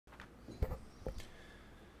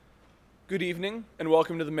Good evening, and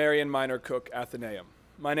welcome to the Marion Minor Cook Athenaeum.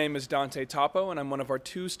 My name is Dante Topo, and I'm one of our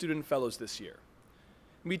 2 student fellows this year.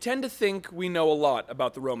 We tend to think we know a lot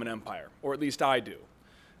about the Roman Empire, or at least I do.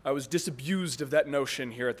 I was disabused of that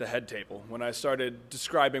notion here at the head table when I started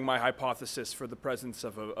describing my hypothesis for the presence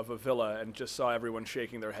of a villa and just saw everyone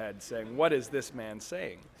shaking their head saying, "What is this man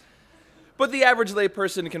saying?" But the average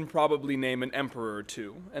layperson can probably name an emperor or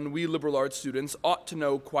 2, and we liberal arts students ought to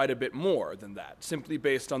know quite a bit more than that, simply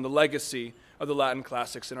based on the legacy of the Latin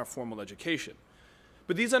classics in our formal education.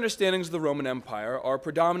 But these understandings of the Roman Empire are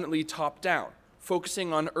predominantly top-down,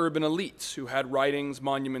 focusing on urban elites who had writings,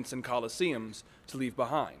 monuments, and colosseums to leave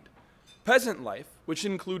behind. Peasant life, which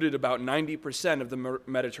included about 90% of the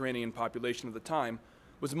Mediterranean population of the time,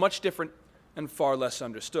 was much different and far less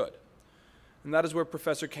understood. And that is where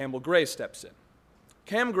Professor Campbell Grey steps in.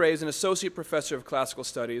 Cam Grey is an associate professor of classical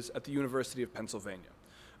studies at the University of Pennsylvania.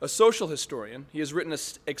 A social historian, he has written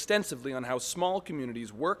extensively on how small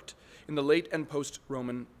communities worked in the late and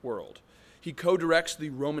post-Roman world. He co-directs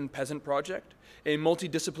the Roman Peasant Project, a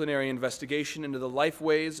multidisciplinary investigation into the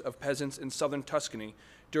lifeways of peasants in southern Tuscany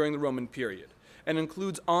during the Roman period, and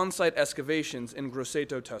includes on-site excavations in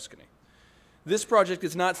Grosseto, Tuscany. This project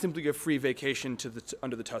is not simply a free vacation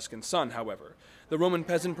under the Tuscan sun, however. The Roman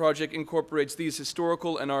Peasant Project incorporates these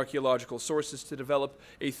historical and archaeological sources to develop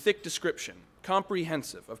a thick description,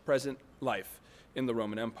 comprehensive, of present life in the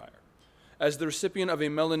Roman Empire. As the recipient of a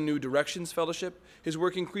Mellon New Directions Fellowship, his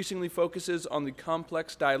work increasingly focuses on the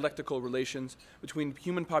complex dialectical relations between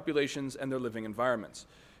human populations and their living environments.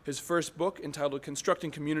 His first book, entitled Constructing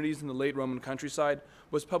Communities in the Late Roman Countryside,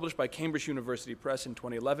 was published by Cambridge University Press in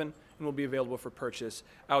 2011 and will be available for purchase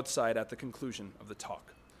outside at the conclusion of the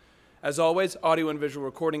talk. As always, audio and visual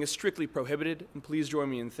recording is strictly prohibited, and please join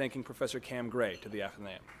me in thanking Professor Cam Grey to the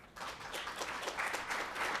Athenaeum.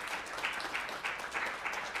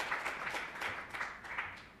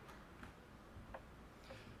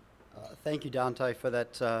 Thank you, Dante, for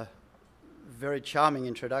that very charming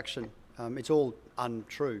introduction. It's all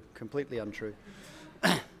untrue, completely untrue.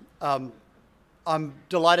 I'm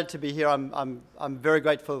delighted to be here. I'm very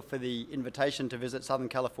grateful for the invitation to visit Southern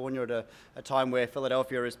California at a time where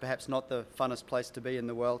Philadelphia is perhaps not the funnest place to be in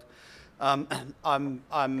the world. I'm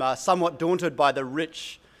somewhat daunted by the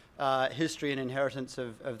rich history and inheritance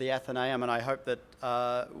of the Athenaeum, and I hope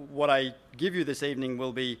that what I give you this evening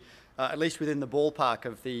will be at least within the ballpark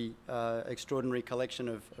of the extraordinary collection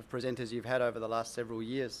of presenters you've had over the last several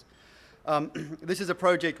years. This is a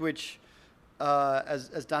project which,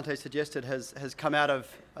 as Dante suggested, has come out of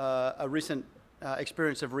a recent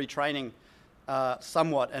experience of retraining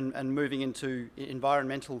somewhat and moving into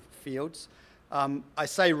environmental fields. I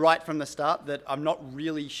say right from the start that I'm not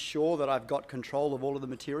really sure that I've got control of all of the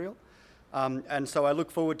material, and so I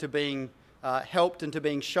look forward to being helped and to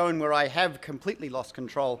being shown where I have completely lost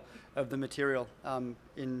control of the material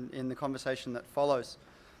in the conversation that follows.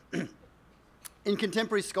 In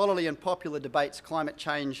contemporary scholarly and popular debates, climate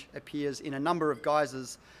change appears in a number of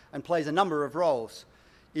guises and plays a number of roles.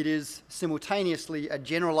 It is simultaneously a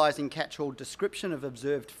generalizing catch-all description of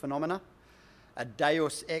observed phenomena, a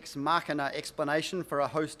deus ex machina explanation for a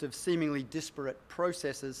host of seemingly disparate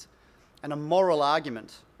processes, and a moral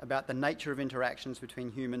argument about the nature of interactions between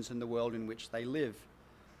humans and the world in which they live.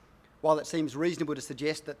 While it seems reasonable to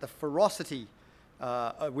suggest that the ferocity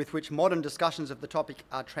with which modern discussions of the topic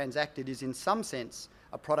are transacted is in some sense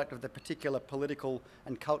a product of the particular political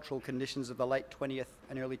and cultural conditions of the late 20th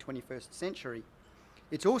and early 21st century,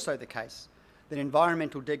 it's also the case that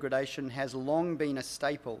environmental degradation has long been a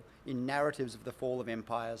staple in narratives of the fall of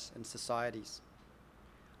empires and societies.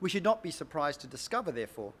 We should not be surprised to discover,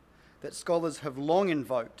 therefore, that scholars have long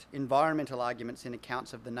invoked environmental arguments in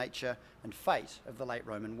accounts of the nature and fate of the late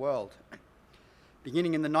Roman world.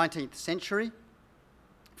 Beginning in the 19th century,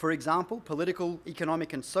 for example, political,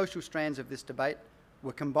 economic and social strands of this debate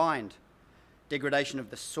were combined. Degradation of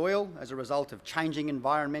the soil as a result of changing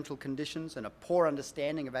environmental conditions and a poor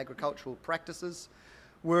understanding of agricultural practices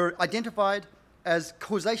were identified as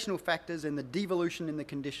causational factors in the devolution in the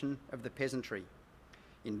condition of the peasantry.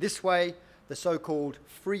 In this way, the so-called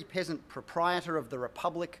free peasant proprietor of the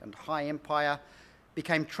Republic and High Empire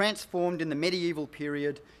became transformed in the medieval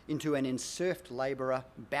period into an enserfed labourer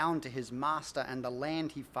bound to his master and the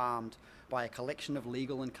land he farmed by a collection of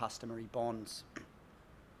legal and customary bonds.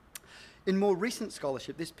 In more recent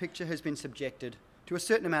scholarship, this picture has been subjected to a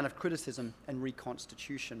certain amount of criticism and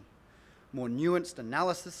reconstitution. More nuanced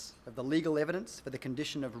analysis of the legal evidence for the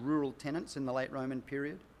condition of rural tenants in the late Roman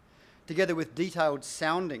period, together with detailed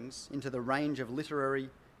soundings into the range of literary,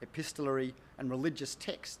 epistolary and religious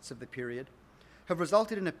texts of the period, have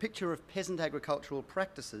resulted in a picture of peasant agricultural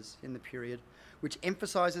practices in the period which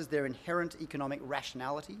emphasises their inherent economic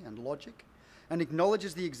rationality and logic, and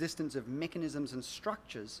acknowledges the existence of mechanisms and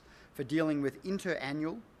structures for dealing with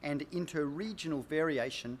interannual and inter-regional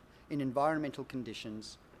variation in environmental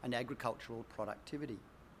conditions and agricultural productivity.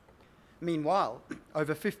 Meanwhile,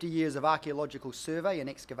 over 50 years of archaeological survey and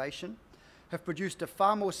excavation have produced a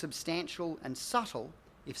far more substantial and subtle,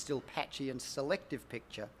 if still patchy and selective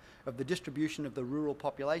picture of the distribution of the rural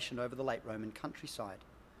population over the late Roman countryside.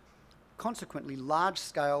 Consequently,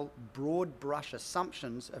 large-scale, broad-brush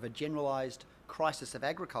assumptions of a generalised crisis of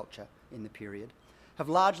agriculture in the period have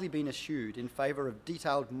largely been eschewed in favour of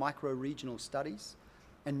detailed micro-regional studies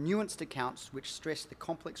and nuanced accounts which stress the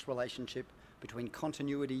complex relationship between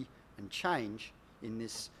continuity and change in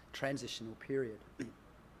this transitional period.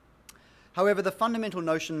 However, the fundamental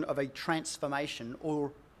notion of a transformation,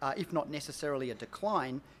 or if not necessarily a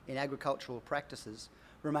decline in agricultural practices,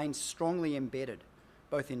 remains strongly embedded,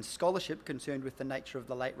 both in scholarship concerned with the nature of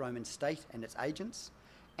the late Roman state and its agents,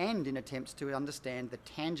 and in attempts to understand the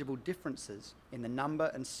tangible differences in the number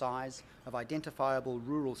and size of identifiable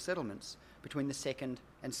rural settlements between the 2nd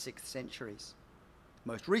and 6th centuries.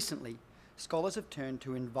 Most recently, scholars have turned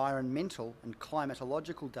to environmental and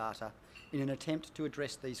climatological data in an attempt to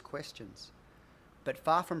address these questions. But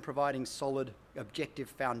far from providing solid, objective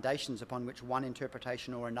foundations upon which one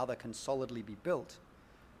interpretation or another can solidly be built,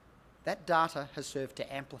 that data has served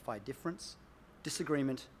to amplify difference,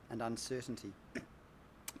 disagreement, and uncertainty.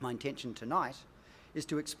 My intention tonight is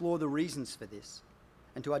to explore the reasons for this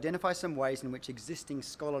and to identify some ways in which existing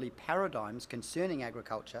scholarly paradigms concerning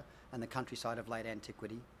agriculture and the countryside of late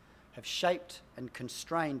antiquity have shaped and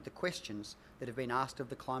constrained the questions that have been asked of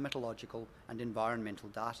the climatological and environmental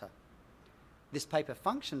data. This paper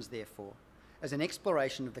functions, therefore, as an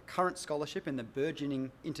exploration of the current scholarship in the burgeoning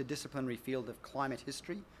interdisciplinary field of climate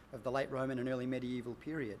history of the late Roman and early medieval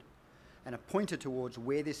period, and a pointer towards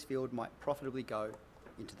where this field might profitably go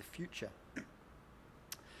into the future.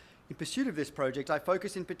 In pursuit of this project, I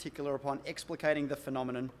focus in particular upon explicating the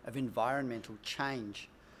phenomenon of environmental change,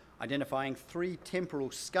 identifying 3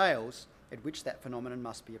 temporal scales at which that phenomenon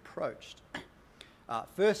must be approached.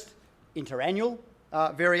 First, interannual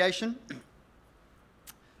variation.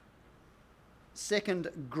 Second,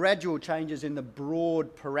 gradual changes in the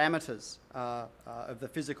broad parameters of the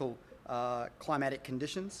physical climatic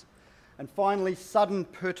conditions. And finally, sudden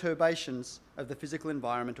perturbations of the physical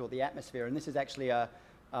environment or the atmosphere. And this is actually a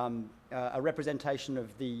representation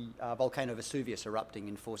of the volcano Vesuvius erupting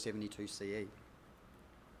in 472 CE.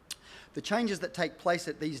 The changes that take place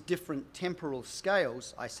at these different temporal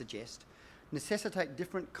scales, I suggest, necessitate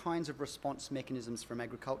different kinds of response mechanisms from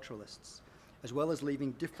agriculturalists, as well as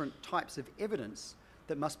leaving different types of evidence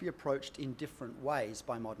that must be approached in different ways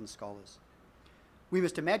by modern scholars. We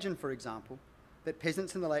must imagine, for example, that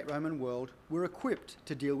peasants in the late Roman world were equipped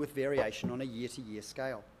to deal with variation on a year-to-year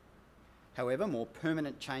scale. However, more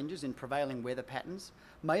permanent changes in prevailing weather patterns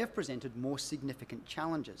may have presented more significant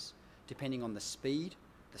challenges, depending on the speed,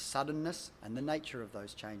 the suddenness, and the nature of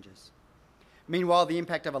those changes. Meanwhile, the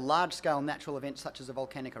impact of a large-scale natural event such as a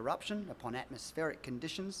volcanic eruption upon atmospheric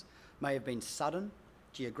conditions may have been sudden,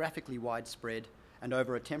 geographically widespread, and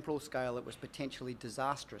over a temporal scale that was potentially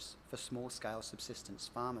disastrous for small-scale subsistence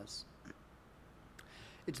farmers.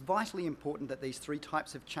 It's vitally important that these 3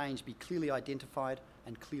 types of change be clearly identified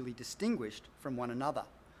and clearly distinguished from one another,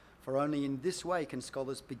 for only in this way can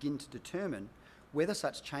scholars begin to determine whether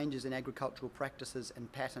such changes in agricultural practices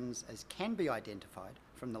and patterns as can be identified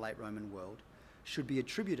from the late Roman world should be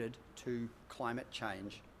attributed to climate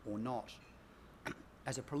change or not.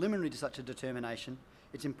 As a preliminary to such a determination,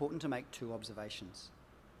 it's important to make 2 observations.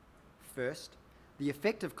 First, the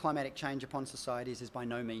effect of climatic change upon societies is by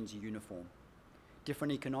no means uniform.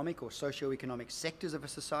 Different economic or socio-economic sectors of a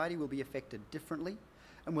society will be affected differently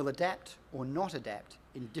and will adapt or not adapt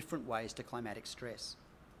in different ways to climatic stress.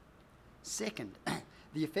 Second,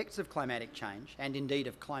 the effects of climatic change, and indeed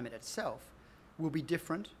of climate itself, will be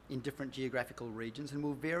different in different geographical regions and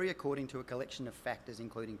will vary according to a collection of factors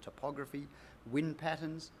including topography, wind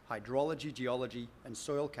patterns, hydrology, geology, and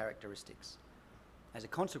soil characteristics. As a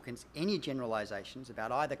consequence, any generalisations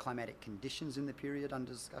about either climatic conditions in the period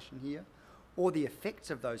under discussion here or the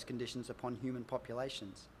effects of those conditions upon human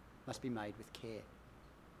populations must be made with care.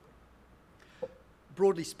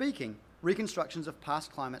 Broadly speaking, reconstructions of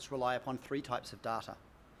past climates rely upon 3 types of data.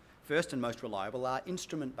 First and most reliable are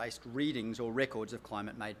instrument-based readings or records of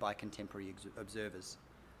climate made by contemporary observers.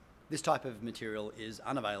 This type of material is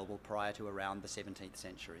unavailable prior to around the 17th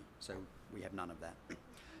century, so we have none of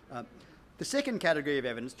that. The second category of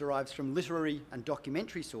evidence derives from literary and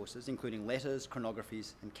documentary sources, including letters,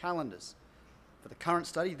 chronographies, and calendars. For the current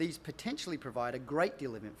study, these potentially provide a great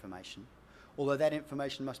deal of information, although that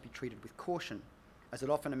information must be treated with caution, as it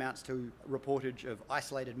often amounts to reportage of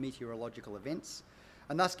isolated meteorological events,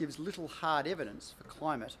 and thus gives little hard evidence for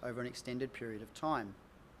climate over an extended period of time.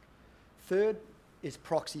 Third is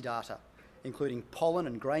proxy data, including pollen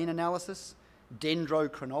and grain analysis,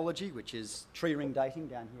 dendrochronology, which is tree ring dating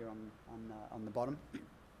down here on the bottom,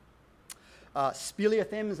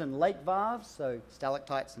 speleothems and lake varves, so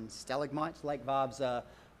stalactites and stalagmites. Lake varves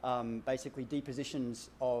are basically depositions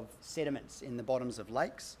of sediments in the bottoms of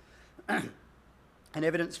lakes, and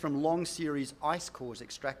evidence from long series ice cores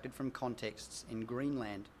extracted from contexts in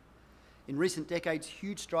Greenland. In recent decades,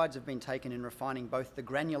 huge strides have been taken in refining both the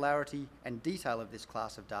granularity and detail of this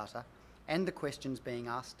class of data and the questions being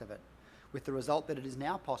asked of it, with the result that it is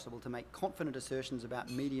now possible to make confident assertions about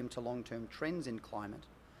medium to long-term trends in climate,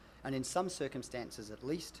 and in some circumstances at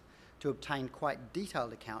least, to obtain quite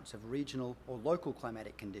detailed accounts of regional or local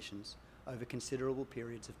climatic conditions over considerable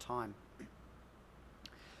periods of time.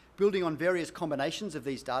 Building on various combinations of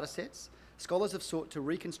these data sets, scholars have sought to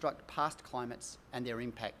reconstruct past climates and their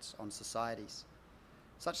impacts on societies.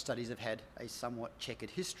 Such studies have had a somewhat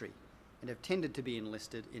checkered history and have tended to be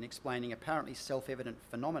enlisted in explaining apparently self-evident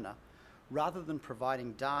phenomena rather than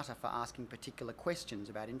providing data for asking particular questions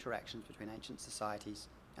about interactions between ancient societies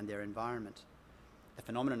and their environment. The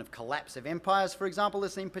phenomenon of collapse of empires, for example,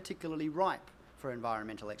 has seemed particularly ripe for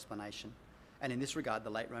environmental explanation, and in this regard, the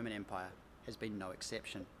late Roman Empire has been no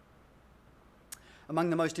exception. Among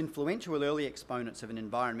the most influential early exponents of an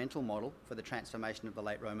environmental model for the transformation of the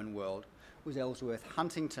late Roman world was Ellsworth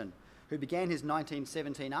Huntington, who began his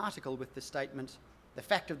 1917 article with the statement, "The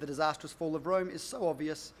fact of the disastrous fall of Rome is so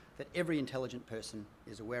obvious that every intelligent person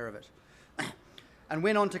is aware of it," and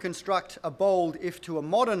went on to construct a bold, if to a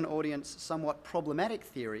modern audience somewhat problematic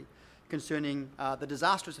theory concerning the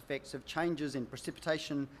disastrous effects of changes in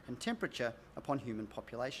precipitation and temperature upon human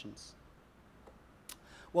populations.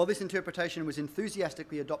 While this interpretation was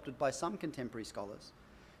enthusiastically adopted by some contemporary scholars,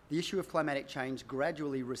 the issue of climatic change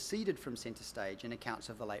gradually receded from centre stage in accounts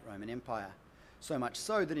of the late Roman Empire, so much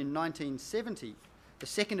so that in 1970, the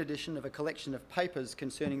second edition of a collection of papers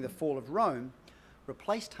concerning the fall of Rome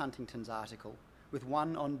replaced Huntington's article with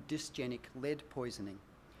one on dysgenic lead poisoning,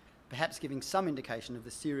 perhaps giving some indication of the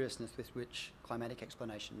seriousness with which climatic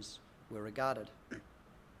explanations were regarded.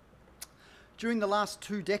 During the last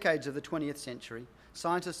 2 decades of the 20th century,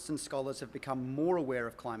 scientists and scholars have become more aware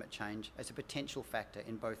of climate change as a potential factor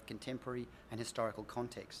in both contemporary and historical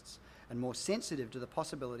contexts, and more sensitive to the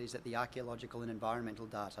possibilities that the archaeological and environmental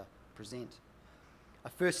data present. A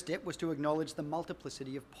first step was to acknowledge the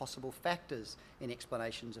multiplicity of possible factors in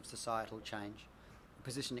explanations of societal change, a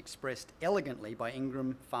position expressed elegantly by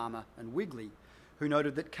Ingram, Farmer, and Wigley, who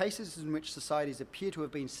noted that cases in which societies appear to have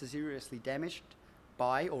been seriously damaged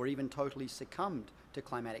by or even totally succumbed to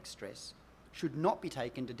climatic stress should not be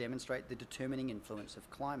taken to demonstrate the determining influence of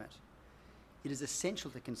climate. It is essential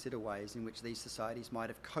to consider ways in which these societies might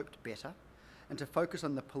have coped better and to focus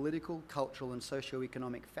on the political, cultural, and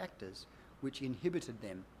socio-economic factors which inhibited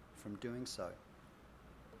them from doing so.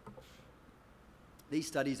 These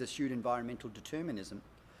studies eschewed environmental determinism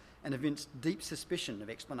and evinced deep suspicion of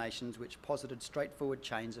explanations which posited straightforward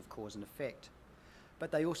chains of cause and effect,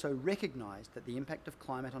 but they also recognised that the impact of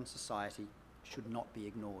climate on society should not be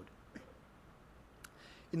ignored.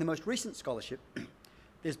 In the most recent scholarship,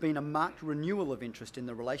 there's been a marked renewal of interest in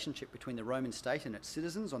the relationship between the Roman state and its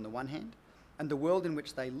citizens on the one hand, and the world in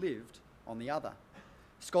which they lived on the other.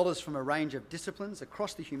 Scholars from a range of disciplines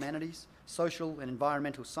across the humanities, social and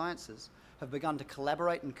environmental sciences have begun to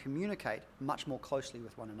collaborate and communicate much more closely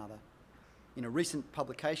with one another. In a recent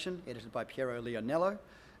publication edited by Piero Leonello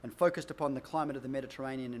and focused upon the climate of the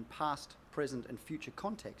Mediterranean in past, present and future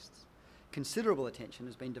contexts, considerable attention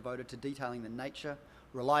has been devoted to detailing the nature,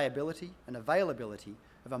 reliability and availability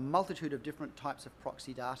of a multitude of different types of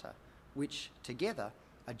proxy data, which, together,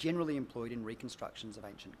 are generally employed in reconstructions of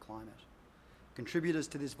ancient climate. Contributors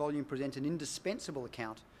to this volume present an indispensable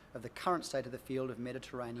account of the current state of the field of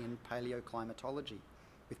Mediterranean paleoclimatology,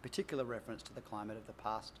 with particular reference to the climate of the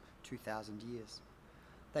past 2,000 years.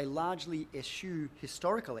 They largely eschew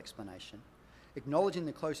historical explanation, acknowledging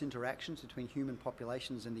the close interactions between human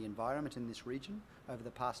populations and the environment in this region over the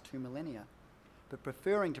past 2 millennia, but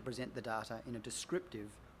preferring to present the data in a descriptive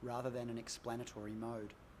rather than an explanatory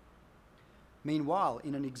mode. Meanwhile,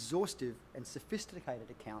 in an exhaustive and sophisticated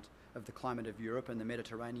account of the climate of Europe and the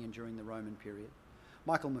Mediterranean during the Roman period,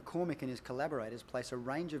 Michael McCormick and his collaborators place a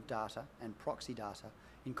range of data and proxy data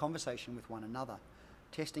in conversation with one another,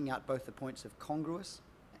 testing out both the points of congruence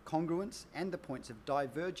and the points of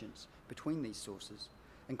divergence between these sources,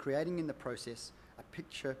 and creating in the process a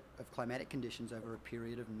picture of climatic conditions over a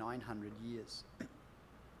period of 900 years.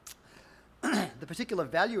 The particular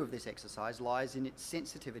value of this exercise lies in its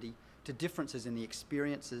sensitivity to differences in the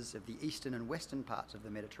experiences of the eastern and western parts of the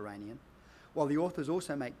Mediterranean, while the authors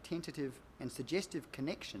also make tentative and suggestive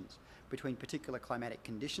connections between particular climatic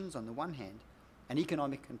conditions on the one hand and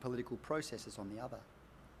economic and political processes on the other.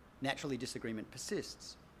 Naturally, disagreement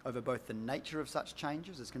persists over both the nature of such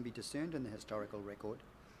changes as can be discerned in the historical record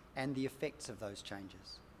and the effects of those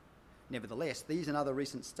changes. Nevertheless, these and other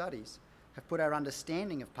recent studies have put our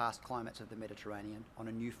understanding of past climates of the Mediterranean on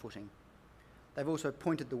a new footing. They've also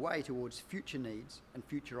pointed the way towards future needs and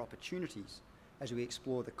future opportunities as we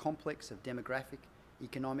explore the complex of demographic,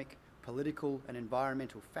 economic, political and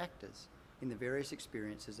environmental factors in the various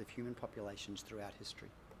experiences of human populations throughout history.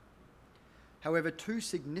 However, two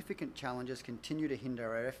significant challenges continue to hinder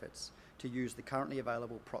our efforts to use the currently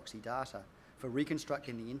available proxy data for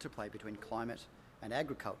reconstructing the interplay between climate and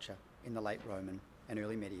agriculture in the late Roman and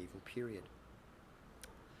early medieval period.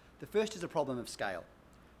 The first is a problem of scale,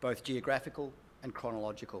 both geographical and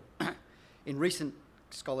chronological. In recent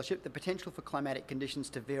scholarship, the potential for climatic conditions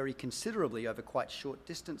to vary considerably over quite short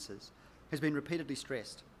distances has been repeatedly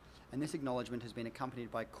stressed, and this acknowledgement has been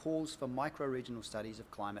accompanied by calls for micro-regional studies of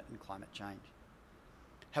climate and climate change.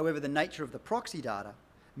 However, the nature of the proxy data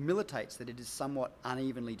militates that it is somewhat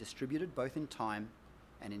unevenly distributed both in time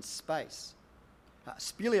and in space.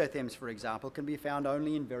 Speleothems, for example, can be found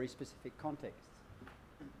only in very specific contexts.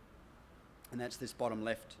 And that's this bottom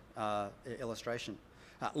left illustration.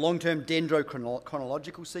 Long-term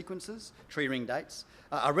dendrochronological sequences, tree ring dates,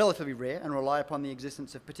 are relatively rare and rely upon the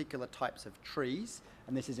existence of particular types of trees.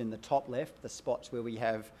 And this is in the top left, the spots where we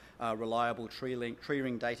have reliable tree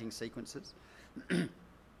ring dating sequences.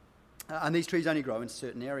 And these trees only grow in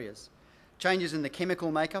certain areas. Changes in the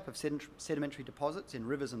chemical makeup of sedimentary deposits in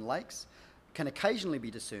rivers and lakes can occasionally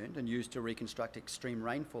be discerned and used to reconstruct extreme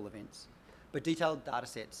rainfall events, but detailed data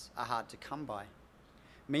sets are hard to come by.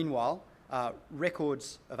 Meanwhile,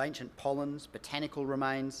 records of ancient pollens, botanical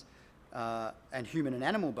remains, and human and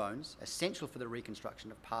animal bones, essential for the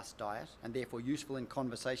reconstruction of past diet and therefore useful in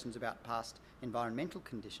conversations about past environmental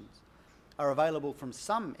conditions, are available from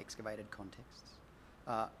some excavated contexts,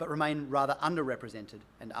 but remain rather underrepresented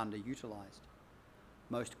and underutilised.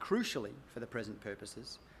 Most crucially, for the present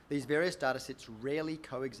purposes, these various datasets rarely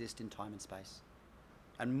coexist in time and space,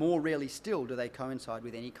 and more rarely still do they coincide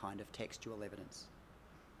with any kind of textual evidence.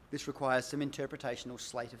 This requires some interpretational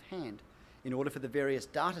sleight of hand in order for the various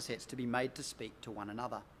datasets to be made to speak to one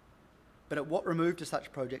another. But at what remove do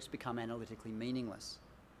such projects become analytically meaningless?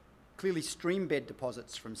 Clearly, stream bed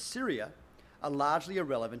deposits from Syria are largely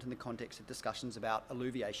irrelevant in the context of discussions about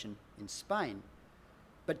alluviation in Spain.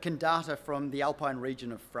 But can data from the Alpine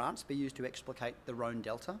region of France be used to explicate the Rhone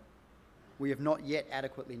Delta? We have not yet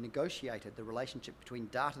adequately negotiated the relationship between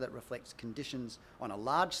data that reflects conditions on a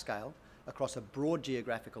large scale across a broad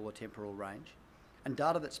geographical or temporal range and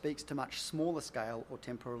data that speaks to much smaller scale or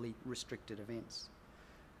temporally restricted events.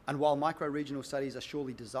 And while micro-regional studies are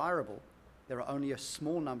surely desirable, there are only a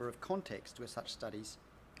small number of contexts where such studies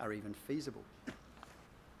are even feasible.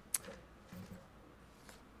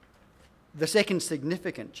 The second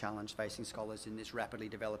significant challenge facing scholars in this rapidly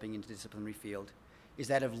developing interdisciplinary field is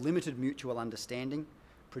that of limited mutual understanding,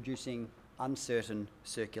 producing uncertain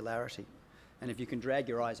circularity. And if you can drag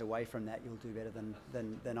your eyes away from that, you'll do better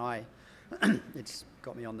than I. It's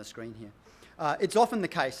got me on the screen here. It's often the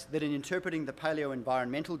case that in interpreting the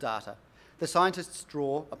paleo-environmental data, the scientists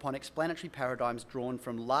draw upon explanatory paradigms drawn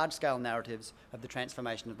from large-scale narratives of the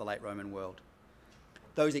transformation of the late Roman world.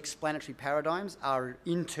 Those explanatory paradigms are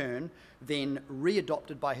in turn then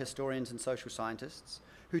readopted by historians and social scientists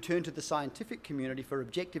who turn to the scientific community for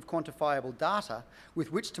objective quantifiable data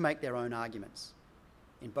with which to make their own arguments.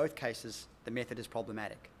 In both cases, the method is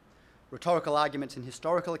problematic. Rhetorical arguments in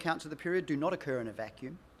historical accounts of the period do not occur in a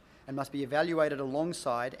vacuum and must be evaluated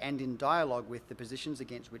alongside and in dialogue with the positions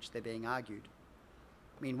against which they're being argued.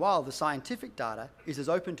 Meanwhile, the scientific data is as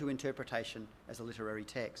open to interpretation as a literary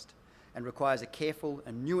text and requires a careful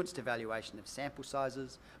and nuanced evaluation of sample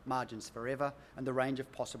sizes, margins for error, and the range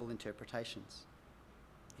of possible interpretations.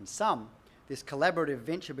 In sum, this collaborative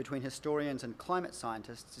venture between historians and climate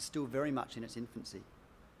scientists is still very much in its infancy,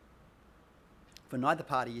 for neither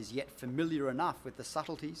party is yet familiar enough with the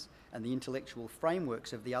subtleties and the intellectual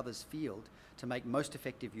frameworks of the other's field to make most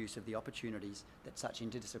effective use of the opportunities that such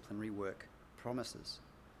interdisciplinary work promises.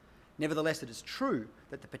 Nevertheless, it is true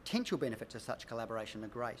that the potential benefits of such collaboration are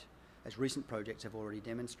great, as recent projects have already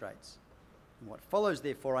demonstrated. In what follows,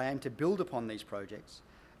 therefore, I aim to build upon these projects,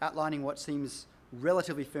 outlining what seems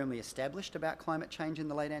relatively firmly established about climate change in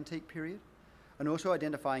the late antique period, and also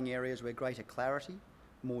identifying areas where greater clarity,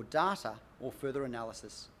 more data, or further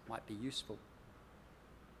analysis might be useful.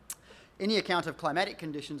 Any account of climatic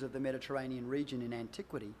conditions of the Mediterranean region in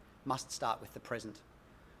antiquity must start with the present.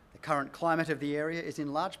 The current climate of the area is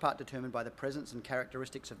in large part determined by the presence and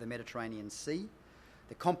characteristics of the Mediterranean Sea,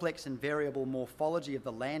 the complex and variable morphology of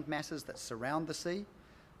the land masses that surround the sea,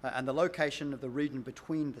 and the location of the region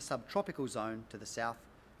between the subtropical zone to the south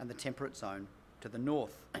and the temperate zone to the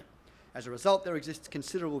north. As a result, there exists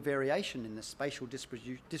considerable variation in the spatial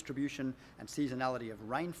distribution and seasonality of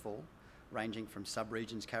rainfall, ranging from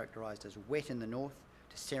subregions characterised as wet in the north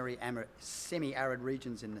to semi-arid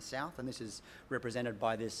regions in the south, and this is represented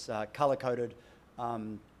by this colour-coded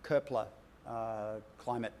Kepler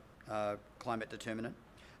climate determinant,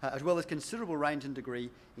 as well as considerable range and degree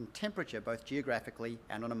in temperature, both geographically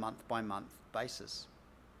and on a month-by-month basis.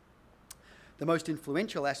 The most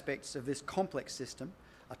influential aspects of this complex system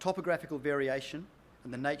are topographical variation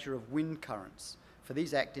and the nature of wind currents, for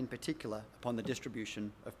these act in particular upon the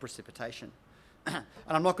distribution of precipitation. And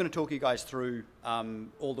I'm not going to talk you guys through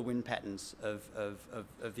all the wind patterns of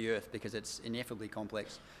the Earth because it's ineffably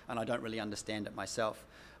complex and I don't really understand it myself.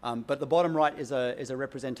 But the bottom right is a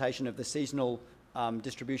representation of the seasonal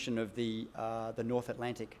distribution of the North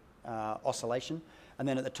Atlantic oscillation. And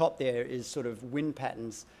then at the top there is sort of wind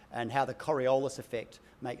patterns and how the Coriolis effect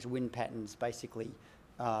makes wind patterns basically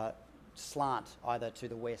slant either to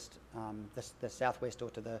the west, the southwest, or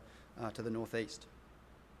to the northeast.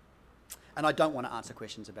 And I don't want to answer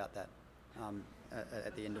questions about that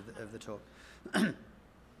at the end of the talk.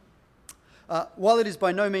 While it is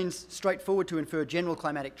by no means straightforward to infer general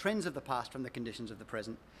climatic trends of the past from the conditions of the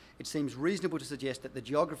present, it seems reasonable to suggest that the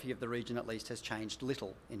geography of the region at least has changed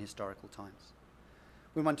little in historical times.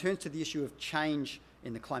 When one turns to the issue of change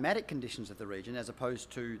in the climatic conditions of the region, as opposed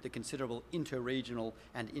to the considerable inter-regional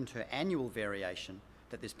and inter-annual variation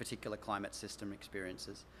that this particular climate system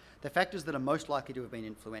experiences, the factors that are most likely to have been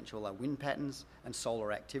influential are wind patterns and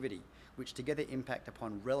solar activity, which together impact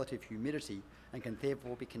upon relative humidity and can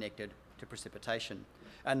therefore be connected to precipitation.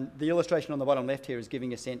 And the illustration on the bottom left here is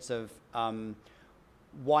giving a sense of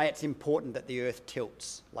why it's important that the Earth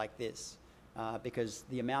tilts like this, because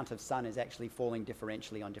the amount of sun is actually falling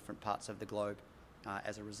differentially on different parts of the globe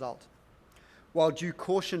as a result. While due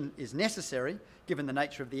caution is necessary, given the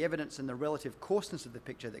nature of the evidence and the relative coarseness of the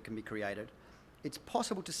picture that can be created, it's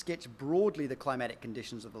possible to sketch broadly the climatic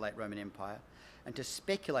conditions of the late Roman Empire and to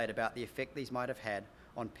speculate about the effect these might have had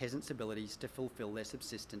on peasants' abilities to fulfil their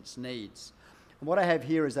subsistence needs. And what I have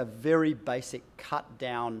here is a very basic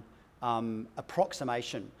cut-down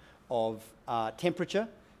approximation of temperature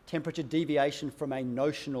deviation from a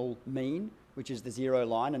notional mean, which is the zero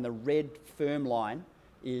line, and the red firm line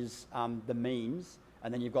is the means,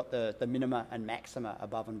 and then you've got the minima and maxima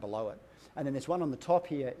above and below it. And then this one on the top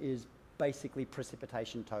here is basically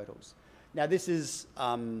precipitation totals. Now this is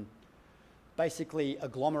basically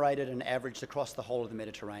agglomerated and averaged across the whole of the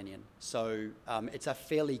Mediterranean. So it's a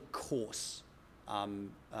fairly coarse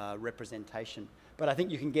representation. But I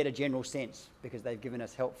think you can get a general sense, because they've given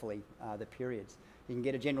us helpfully the periods. You can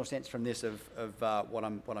get a general sense from this of what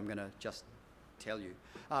I'm going to just tell you.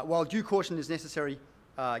 While due caution is necessary,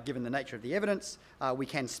 given the nature of the evidence, we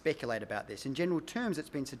can speculate about this. In general terms, it's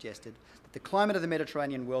been suggested that the climate of the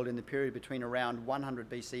Mediterranean world in the period between around 100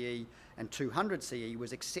 BCE and 200 CE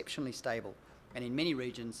was exceptionally stable, and in many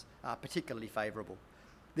regions, particularly favourable.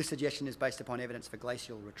 This suggestion is based upon evidence for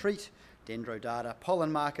glacial retreat, dendrodata,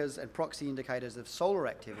 pollen markers, and proxy indicators of solar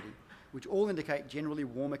activity, which all indicate generally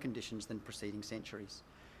warmer conditions than preceding centuries.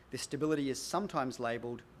 This stability is sometimes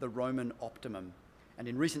labelled the Roman optimum, and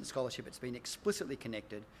in recent scholarship it's been explicitly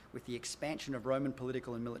connected with the expansion of Roman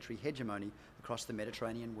political and military hegemony across the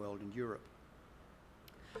Mediterranean world and Europe.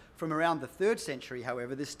 From around the 3rd century,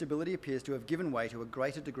 however, this stability appears to have given way to a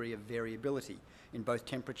greater degree of variability in both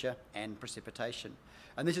temperature and precipitation.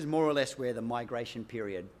 And this is more or less where the migration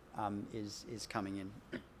period is coming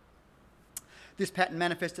in. This pattern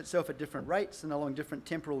manifests itself at different rates and along different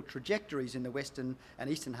temporal trajectories in the western and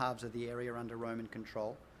eastern halves of the area under Roman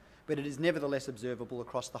control, but it is nevertheless observable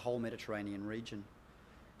across the whole Mediterranean region.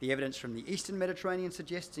 The evidence from the eastern Mediterranean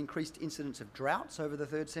suggests increased incidence of droughts over the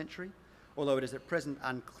 3rd century, although it is at present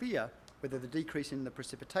unclear whether the decrease in the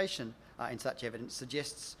precipitation in such evidence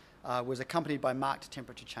suggests was accompanied by marked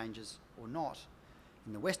temperature changes or not.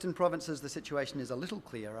 In the western provinces, the situation is a little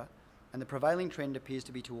clearer, and the prevailing trend appears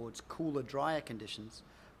to be towards cooler, drier conditions,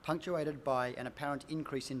 punctuated by an apparent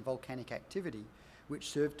increase in volcanic activity, which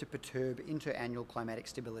served to perturb interannual climatic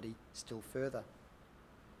stability still further.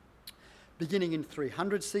 Beginning in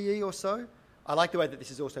 300 CE or so, I like the way that this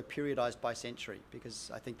is also periodized by century, because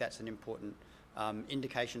I think that's an important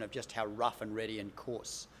indication of just how rough and ready and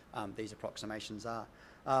coarse these approximations are.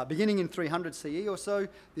 Beginning in 300 CE or so,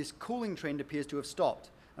 this cooling trend appears to have stopped,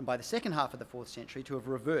 and by the second half of the 4th century to have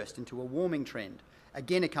reversed into a warming trend,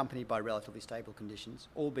 again accompanied by relatively stable conditions,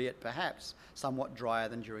 albeit perhaps somewhat drier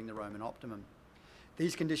than during the Roman optimum.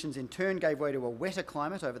 These conditions in turn gave way to a wetter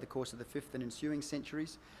climate over the course of the 5th and ensuing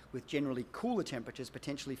centuries, with generally cooler temperatures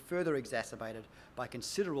potentially further exacerbated by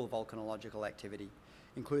considerable volcanological activity,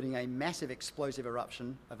 including a massive explosive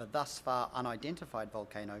eruption of a thus far unidentified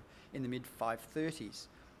volcano in the mid-530s,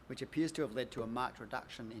 which appears to have led to a marked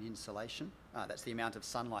reduction in insolation. That's the amount of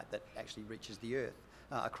sunlight that actually reaches the Earth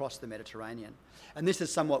across the Mediterranean. And this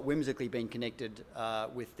has somewhat whimsically been connected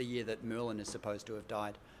with the year that Merlin is supposed to have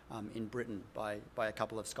died in Britain by a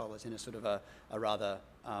couple of scholars in a sort of a rather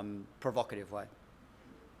provocative way.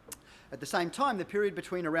 At the same time, the period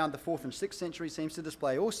between around the 4th and 6th century seems to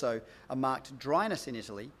display also a marked dryness in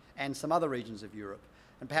Italy and some other regions of Europe,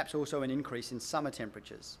 and perhaps also an increase in summer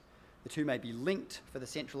temperatures. The two may be linked for the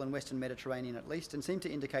central and western Mediterranean at least, and seem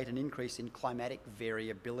to indicate an increase in climatic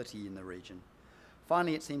variability in the region.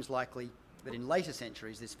 Finally, it seems likely that in later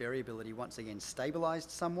centuries this variability once again stabilised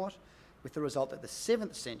somewhat, with the result that the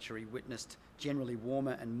 7th century witnessed generally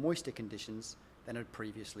warmer and moister conditions than had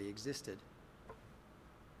previously existed.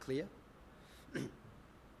 Clear?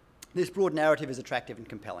 This broad narrative is attractive and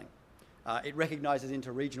compelling. It recognises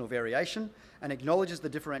interregional variation and acknowledges the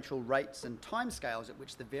differential rates and timescales at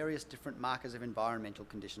which the various different markers of environmental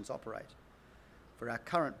conditions operate. For our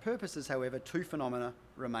current purposes, however, two phenomena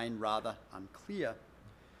remain rather unclear.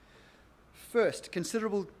 First,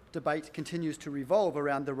 considerable debate continues to revolve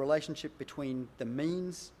around the relationship between the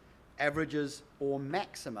means, averages, or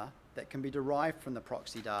maxima that can be derived from the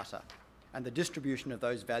proxy data and the distribution of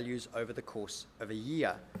those values over the course of a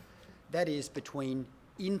year. That is, between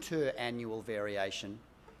interannual variation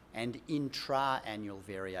and intra-annual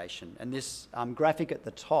variation. And this graphic at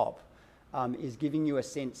the top is giving you a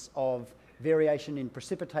sense of variation in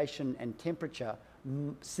precipitation and temperature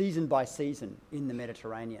season by season in the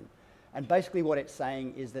Mediterranean. And basically what it's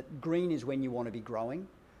saying is that green is when you want to be growing,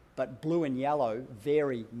 but blue and yellow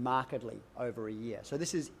vary markedly over a year. So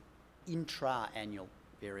this is intra-annual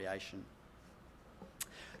variation.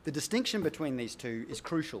 The distinction between these two is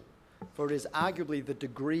crucial, for it is arguably the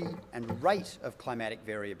degree and rate of climatic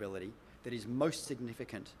variability that is most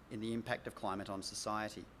significant in the impact of climate on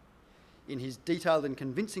society. In his detailed and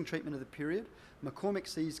convincing treatment of the period, McCormick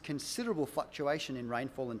sees considerable fluctuation in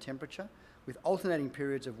rainfall and temperature, with alternating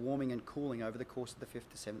periods of warming and cooling over the course of the 5th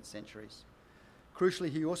to 7th centuries. Crucially,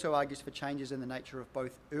 he also argues for changes in the nature of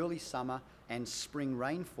both early summer and spring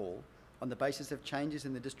rainfall on the basis of changes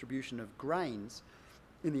in the distribution of grains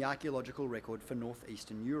in the archaeological record for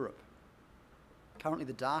northeastern Europe. Currently,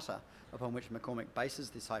 the data upon which McCormick bases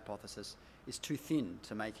this hypothesis is too thin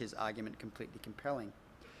to make his argument completely compelling.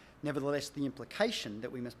 Nevertheless, the implication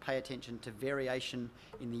that we must pay attention to variation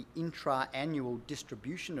in the intra-annual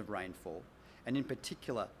distribution of rainfall, and in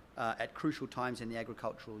particular at crucial times in the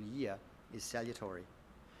agricultural year, is salutary.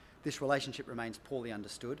 This relationship remains poorly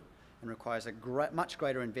understood and requires a much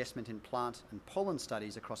greater investment in plant and pollen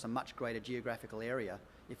studies across a much greater geographical area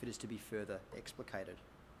if it is to be further explicated.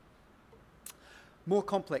 More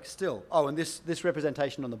complex still. Oh, and this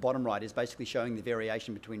representation on the bottom right is basically showing the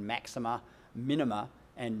variation between maxima, minima,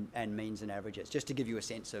 and means and averages, just to give you a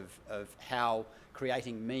sense of how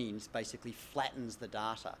creating means basically flattens the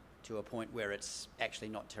data to a point where it's actually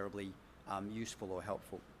not terribly useful or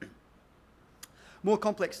helpful. More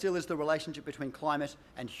complex still is the relationship between climate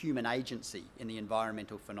and human agency in the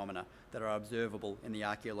environmental phenomena that are observable in the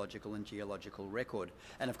archaeological and geological record.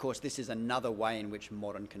 And of course, this is another way in which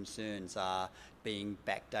modern concerns are being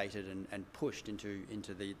backdated and pushed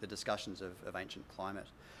into the discussions of ancient climate.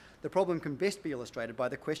 The problem can best be illustrated by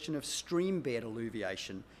the question of stream bed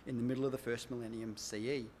alluviation in the middle of the first millennium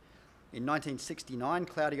CE. In 1969,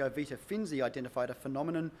 Claudio Vita Finzi identified a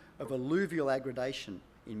phenomenon of alluvial aggradation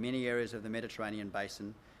in many areas of the Mediterranean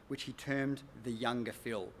basin, which he termed the younger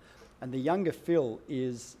fill. And the younger fill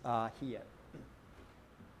is here.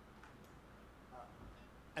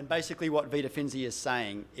 And basically what Vita Finzi is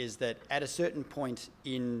saying is that at a certain point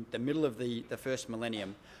in the middle of the first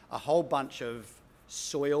millennium, a whole bunch of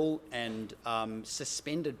soil and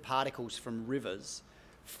suspended particles from rivers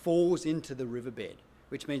falls into the riverbed,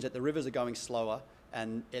 which means that the rivers are going slower,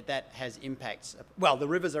 and that has impacts. Well, the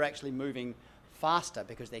rivers are actually moving faster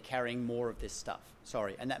because they're carrying more of this stuff.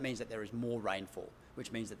 Sorry, and that means that there is more rainfall,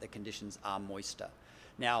 which means that the conditions are moister.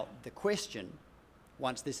 Now, the question,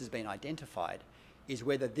 once this has been identified, is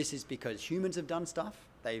whether this is because humans have done stuff,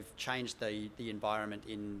 they've changed the environment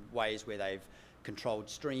in ways where they've controlled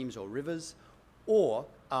streams or rivers, or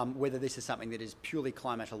whether this is something that is purely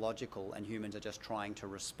climatological and humans are just trying to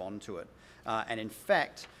respond to it. And in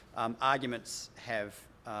fact, arguments have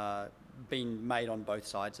been made on both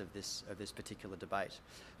sides of this particular debate.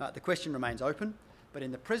 The question remains open, but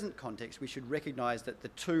in the present context, we should recognise that the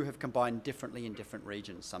two have combined differently in different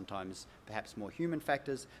regions, sometimes perhaps more human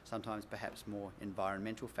factors, sometimes perhaps more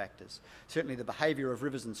environmental factors. Certainly the behaviour of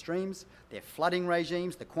rivers and streams, their flooding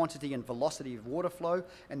regimes, the quantity and velocity of water flow,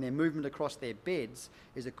 and their movement across their beds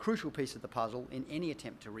is a crucial piece of the puzzle in any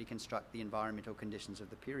attempt to reconstruct the environmental conditions of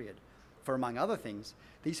the period. For among other things,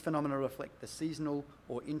 these phenomena reflect the seasonal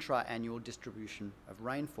or intra-annual distribution of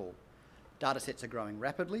rainfall. Data sets are growing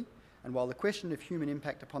rapidly, and while the question of human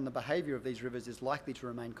impact upon the behaviour of these rivers is likely to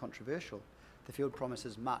remain controversial, the field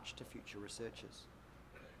promises much to future researchers.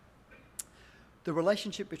 The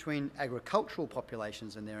relationship between agricultural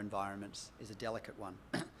populations and their environments is a delicate one,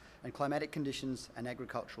 and climatic conditions and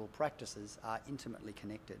agricultural practices are intimately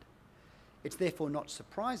connected. It's therefore not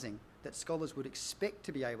surprising that scholars would expect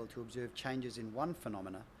to be able to observe changes in one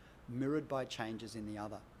phenomena mirrored by changes in the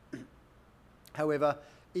other. However,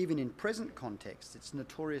 even in present contexts, it's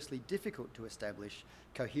notoriously difficult to establish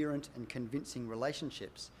coherent and convincing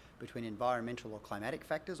relationships between environmental or climatic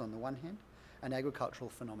factors on the one hand and agricultural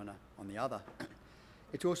phenomena on the other.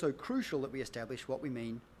 It's also crucial that we establish what we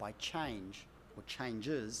mean by change or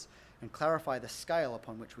changes and clarify the scale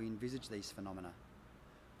upon which we envisage these phenomena.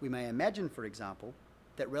 We may imagine, for example,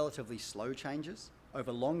 that relatively slow changes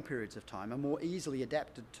over long periods of time are more easily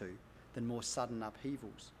adapted to than more sudden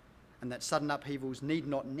upheavals, and that sudden upheavals need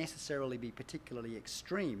not necessarily be particularly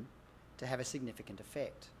extreme to have a significant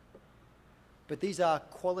effect. But these are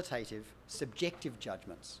qualitative, subjective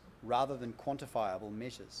judgments rather than quantifiable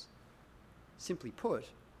measures. Simply put,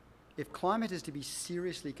 if climate is to be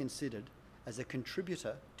seriously considered as a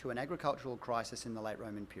contributor to an agricultural crisis in the late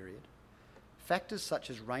Roman period, factors such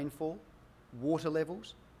as rainfall, water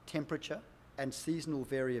levels, temperature, and seasonal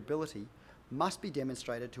variability must be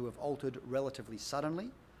demonstrated to have altered relatively suddenly,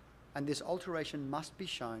 and this alteration must be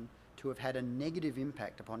shown to have had a negative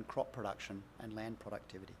impact upon crop production and land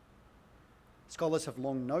productivity. Scholars have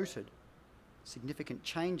long noted significant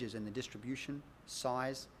changes in the distribution,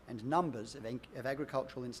 size, and numbers of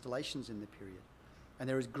agricultural installations in the period, and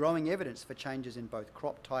there is growing evidence for changes in both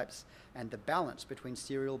crop types and the balance between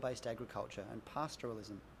cereal-based agriculture and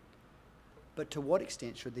pastoralism. But to what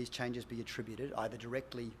extent should these changes be attributed, either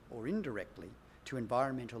directly or indirectly, to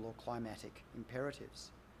environmental or climatic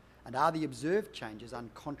imperatives? And are the observed changes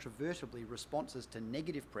uncontrovertibly responses to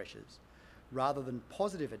negative pressures rather than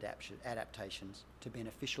positive adaptations to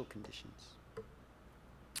beneficial conditions?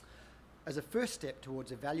 As a first step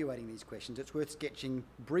towards evaluating these questions, it's worth sketching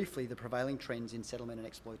briefly the prevailing trends in settlement and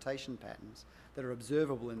exploitation patterns that are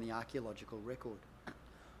observable in the archaeological record.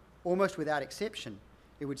 Almost without exception,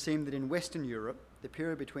 it would seem that in Western Europe, the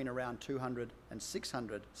period between around 200 and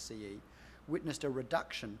 600 CE witnessed a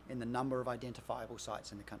reduction in the number of identifiable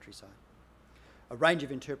sites in the countryside. A range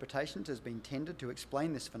of interpretations has been tendered to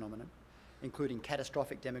explain this phenomenon, including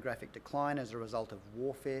catastrophic demographic decline as a result of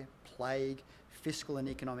warfare, plague, fiscal and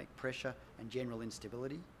economic pressure, and general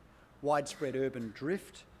instability, widespread urban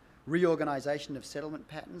drift, reorganisation of settlement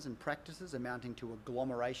patterns and practices amounting to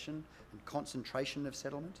agglomeration and concentration of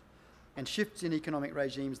settlement, and shifts in economic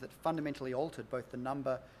regimes that fundamentally altered both the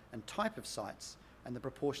number and type of sites and the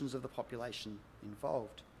proportions of the population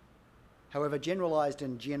involved. However, generalised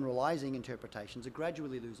and generalising interpretations are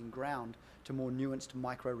gradually losing ground to more nuanced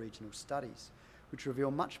micro-regional studies, which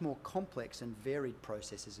reveal much more complex and varied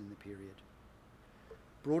processes in the period.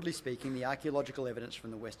 Broadly speaking, the archaeological evidence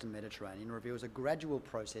from the Western Mediterranean reveals a gradual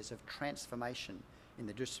process of transformation in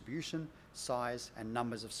the distribution, size, and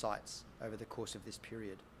numbers of sites over the course of this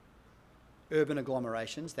period. Urban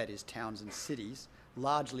agglomerations, that is, towns and cities,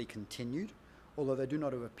 largely continued, although they do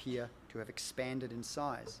not appear to have expanded in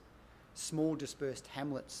size. Small dispersed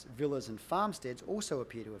hamlets, villas, and farmsteads also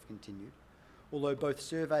appear to have continued, although both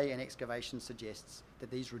survey and excavation suggests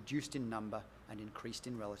that these reduced in number and increased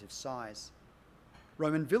in relative size.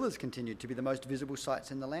 Roman villas continued to be the most visible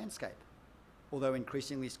sites in the landscape, although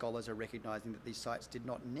increasingly scholars are recognising that these sites did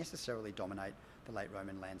not necessarily dominate the late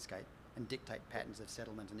Roman landscape and dictate patterns of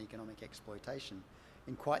settlement and economic exploitation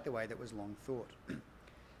in quite the way that was long thought.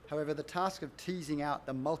 However, the task of teasing out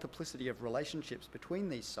the multiplicity of relationships between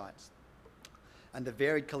these sites and the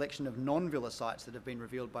varied collection of non-villa sites that have been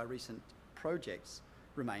revealed by recent projects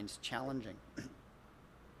remains challenging.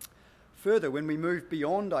 Further, when we move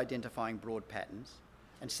beyond identifying broad patterns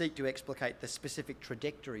and seek to explicate the specific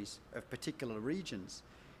trajectories of particular regions,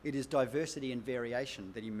 it is diversity and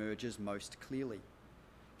variation that emerges most clearly.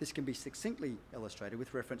 This can be succinctly illustrated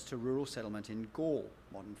with reference to rural settlement in Gaul,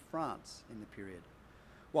 modern France, in the period.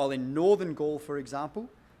 While in northern Gaul, for example,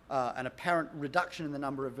 an apparent reduction in the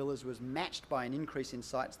number of villas was matched by an increase in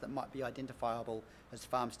sites that might be identifiable as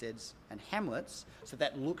farmsteads and hamlets, so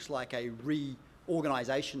that looks like a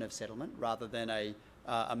reorganisation of settlement rather than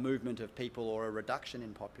a movement of people or a reduction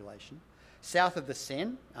in population. South of the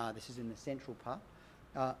Seine, this is in the central part,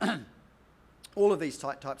 all of these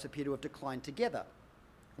types appear to have declined together,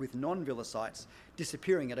 with non-villa sites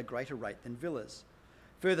disappearing at a greater rate than villas.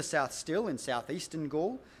 Further south still, in southeastern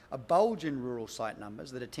Gaul, a bulge in rural site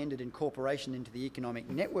numbers that attended incorporation into the economic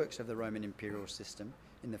networks of the Roman imperial system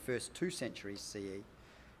in the first 2 centuries CE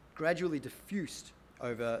gradually diffused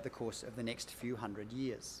over the course of the next few hundred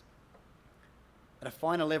years. At a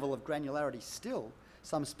finer level of granularity still,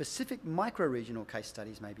 some specific micro-regional case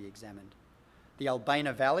studies may be examined. The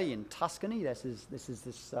Albana Valley in Tuscany,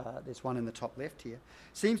 this one in the top left here,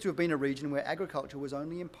 seems to have been a region where agriculture was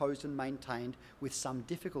only imposed and maintained with some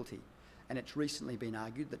difficulty, and it's recently been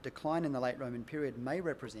argued that decline in the late Roman period may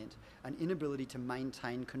represent an inability to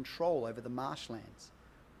maintain control over the marshlands,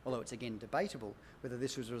 although it's again debatable whether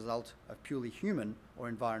this was a result of purely human or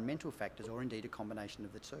environmental factors, or indeed a combination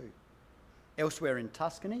of the two. Elsewhere in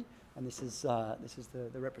Tuscany, and this is the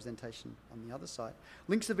representation on the other side,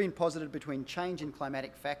 links have been posited between change in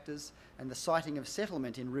climatic factors and the siting of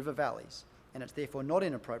settlement in river valleys, and it's therefore not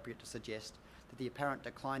inappropriate to suggest that the apparent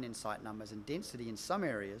decline in site numbers and density in some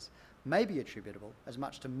areas may be attributable as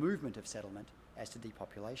much to movement of settlement as to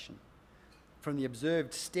depopulation. From the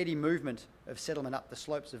observed steady movement of settlement up the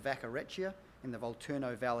slopes of Vaccareccia in the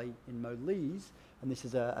Volturno Valley in Molise, and this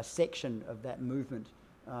is a section of that movement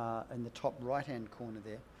in the top right-hand corner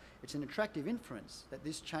there, it's an attractive inference that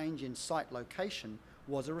this change in site location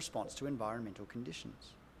was a response to environmental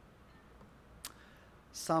conditions.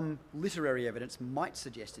 Some literary evidence might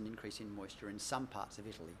suggest an increase in moisture in some parts of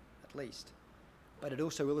Italy, at least, but it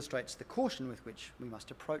also illustrates the caution with which we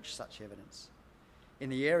must approach such evidence.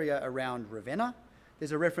 In the area around Ravenna,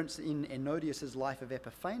 there's a reference in Ennodius's Life of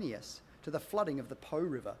Epiphanius to the flooding of the Po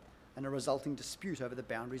River and a resulting dispute over the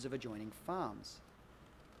boundaries of adjoining farms.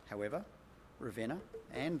 However, Ravenna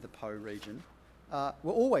and the Po region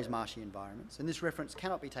were always marshy environments, and this reference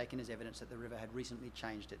cannot be taken as evidence that the river had recently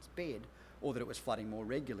changed its bed or that it was flooding more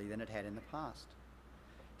regularly than it had in the past.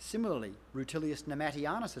 Similarly, Rutilius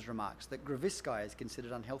Nematianus's remarks that Graviscae is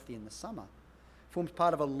considered unhealthy in the summer forms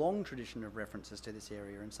part of a long tradition of references to this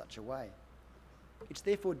area in such a way. It's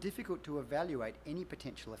therefore difficult to evaluate any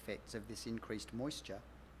potential effects of this increased moisture,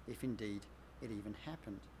 if indeed it even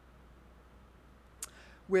happened.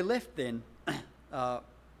 We're left then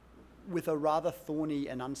with a rather thorny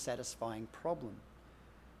and unsatisfying problem.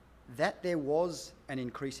 That there was an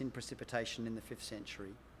increase in precipitation in the 5th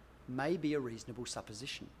century may be a reasonable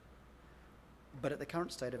supposition, but at the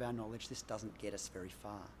current state of our knowledge, this doesn't get us very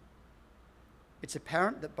far. It's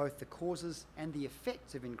apparent that both the causes and the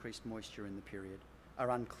effects of increased moisture in the period are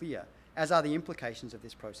unclear, as are the implications of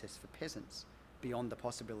this process for peasants, beyond the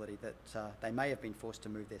possibility that they may have been forced to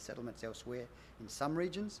move their settlements elsewhere in some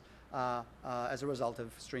regions as a result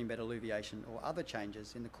of streambed alluviation or other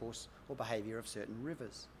changes in the course or behaviour of certain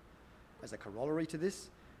rivers. As a corollary to this,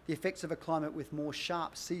 the effects of a climate with more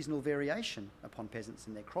sharp seasonal variation upon peasants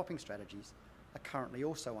and their cropping strategies are currently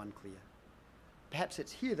also unclear. Perhaps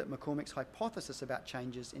it's here that McCormick's hypothesis about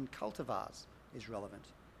changes in cultivars is relevant,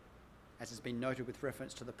 as has been noted with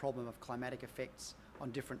reference to the problem of climatic effects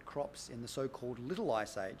on different crops in the so-called Little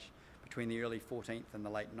Ice Age between the early 14th and the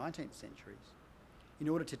late 19th centuries. In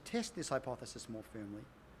order to test this hypothesis more firmly,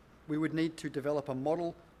 we would need to develop a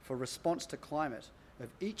model for response to climate of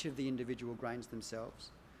each of the individual grains themselves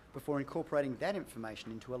before incorporating that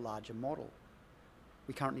information into a larger model.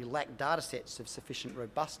 We currently lack data sets of sufficient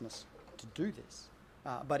robustness to do this,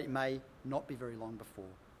 but it may not be very long before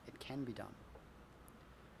it can be done.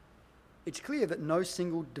 It's clear that no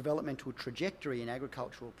single developmental trajectory in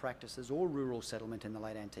agricultural practices or rural settlement in the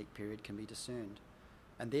late antique period can be discerned,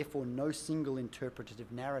 and therefore no single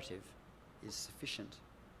interpretative narrative is sufficient.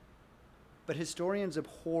 But historians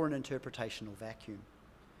abhor an interpretational vacuum,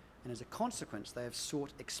 and as a consequence they have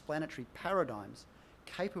sought explanatory paradigms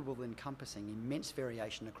capable of encompassing immense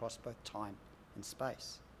variation across both time and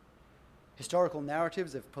space. Historical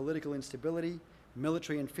narratives of political instability,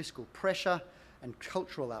 military and fiscal pressure, and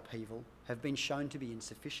cultural upheaval have been shown to be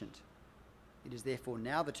insufficient. It is therefore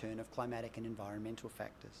now the turn of climatic and environmental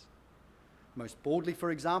factors. Most baldly,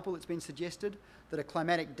 for example, it's been suggested that a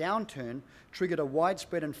climatic downturn triggered a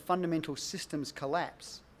widespread and fundamental systems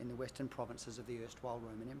collapse in the western provinces of the erstwhile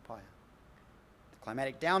Roman Empire. The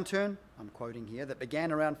climatic downturn, I'm quoting here, that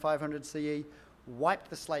began around 500 CE, wiped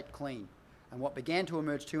the slate clean, and what began to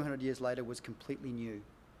emerge 200 years later was completely new.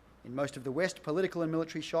 In most of the West, political and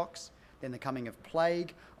military shocks, then the coming of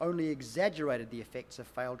plague, only exaggerated the effects of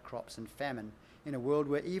failed crops and famine in a world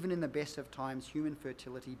where even in the best of times human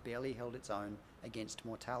fertility barely held its own against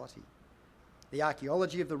mortality. The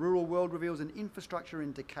archaeology of the rural world reveals an infrastructure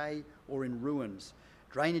in decay or in ruins,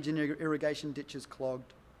 drainage and irrigation ditches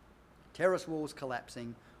clogged, terrace walls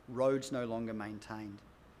collapsing, roads no longer maintained.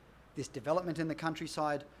 This development in the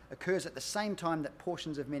countryside occurs at the same time that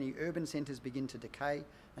portions of many urban centres begin to decay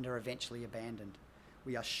and are eventually abandoned.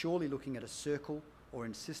 We are surely looking at a circle, or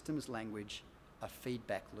in systems language, a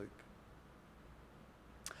feedback loop.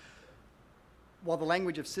 While the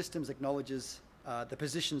language of systems acknowledges the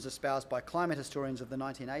positions espoused by climate historians of the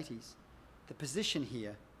 1980s, the position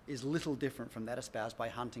here is little different from that espoused by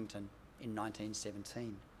Huntington in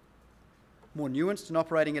 1917. More nuanced and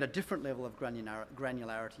operating at a different level of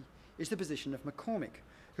granularity is the position of McCormick,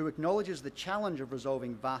 who acknowledges the challenge of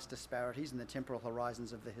resolving vast disparities in the temporal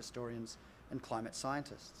horizons of the historians and climate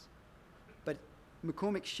scientists. But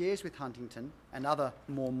McCormick shares with Huntington and other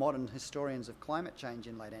more modern historians of climate change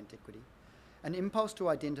in late antiquity an impulse to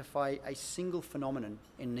identify a single phenomenon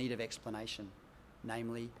in need of explanation,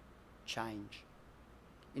 namely change.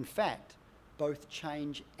 In fact, both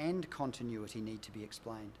change and continuity need to be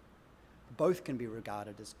explained. Both can be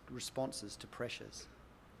regarded as responses to pressures.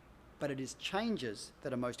 But it is changes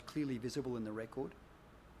that are most clearly visible in the record,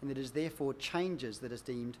 and it is therefore changes that is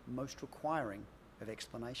deemed most requiring of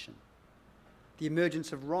explanation. The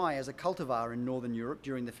emergence of rye as a cultivar in northern Europe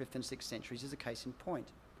during the 5th and 6th centuries is a case in point,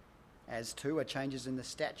 as too are changes in the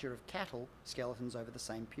stature of cattle skeletons over the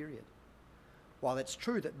same period. While it's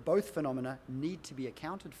true that both phenomena need to be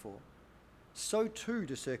accounted for, so too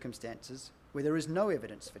do circumstances where there is no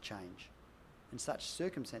evidence for change, and such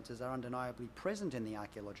circumstances are undeniably present in the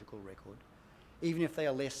archaeological record, even if they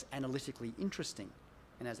are less analytically interesting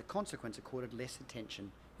and as a consequence accorded less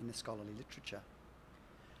attention in the scholarly literature.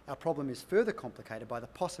 Our problem is further complicated by the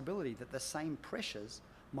possibility that the same pressures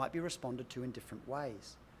might be responded to in different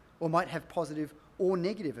ways, or might have positive or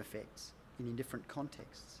negative effects in different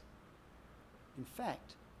contexts. In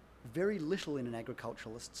fact, very little in an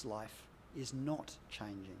agriculturalist's life is not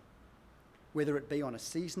changing. Whether it be on a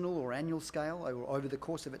seasonal or annual scale or over the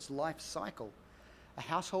course of its life cycle, a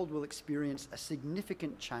household will experience a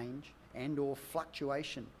significant change and or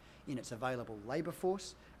fluctuation in its available labour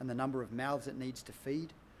force and the number of mouths it needs to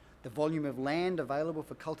feed, the volume of land available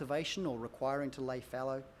for cultivation or requiring to lay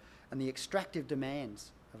fallow, and the extractive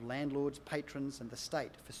demands of landlords, patrons and the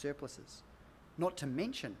state for surpluses, not to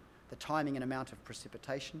mention the timing and amount of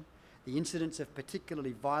precipitation, the incidence of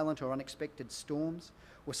particularly violent or unexpected storms,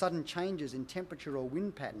 or sudden changes in temperature or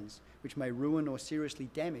wind patterns which may ruin or seriously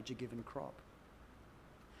damage a given crop.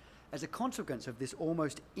 As a consequence of this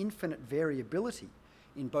almost infinite variability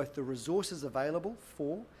in both the resources available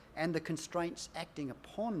for and the constraints acting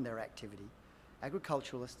upon their activity,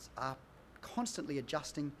 agriculturalists are constantly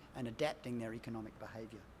adjusting and adapting their economic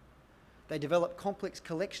behaviour. They develop complex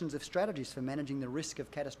collections of strategies for managing the risk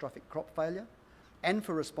of catastrophic crop failure and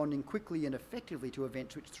for responding quickly and effectively to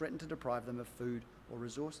events which threaten to deprive them of food or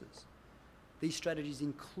resources. These strategies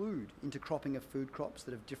include intercropping of food crops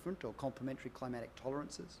that have different or complementary climatic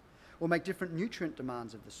tolerances, or make different nutrient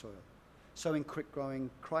demands of the soil, sowing quick-growing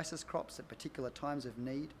crisis crops at particular times of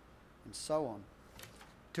need, and so on.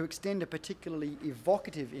 To extend a particularly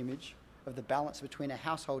evocative image of the balance between a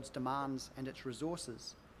household's demands and its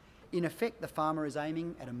resources, in effect the farmer is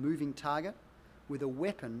aiming at a moving target with a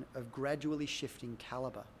weapon of gradually shifting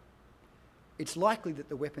calibre. It's likely that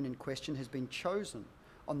the weapon in question has been chosen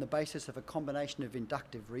on the basis of a combination of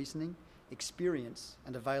inductive reasoning, experience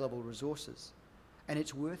and available resources, and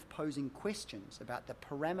it's worth posing questions about the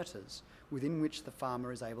parameters within which the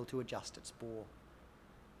farmer is able to adjust its bore.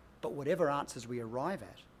 But whatever answers we arrive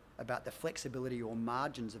at about the flexibility or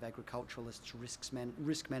margins of agriculturalists'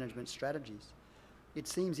 risk management strategies, it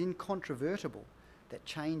seems incontrovertible that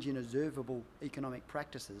change in observable economic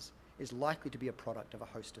practices is likely to be a product of a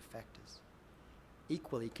host of factors.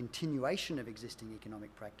 Equally, continuation of existing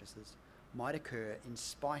economic practices might occur in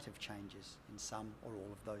spite of changes in some or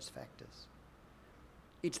all of those factors.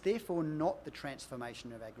 It's therefore not the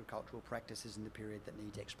transformation of agricultural practices in the period that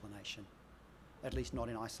needs explanation, at least not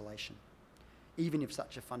in isolation, even if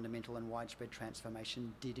such a fundamental and widespread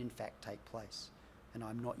transformation did in fact take place, and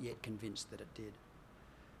I'm not yet convinced that it did.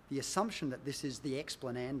 The assumption that this is the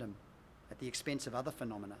explanandum at the expense of other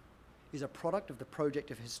phenomena, is a product of the project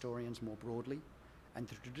of historians more broadly and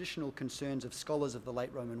the traditional concerns of scholars of the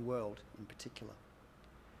late Roman world in particular.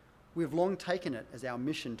 We have long taken it as our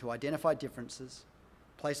mission to identify differences,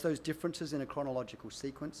 place those differences in a chronological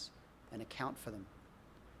sequence, and account for them.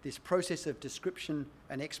 This process of description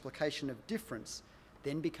and explication of difference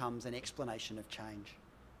then becomes an explanation of change.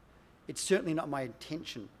 It's certainly not my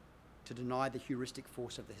intention to deny the heuristic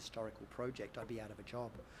force of the historical project. I'd be out of a job.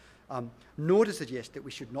 Nor to suggest that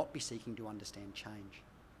we should not be seeking to understand change.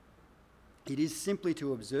 It is simply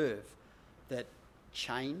to observe that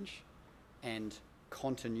change and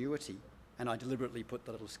continuity, and I deliberately put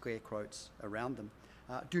the little square quotes around them,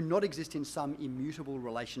 do not exist in some immutable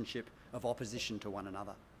relationship of opposition to one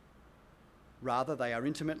another. Rather, they are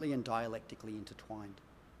intimately and dialectically intertwined.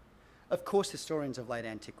 Of course, historians of late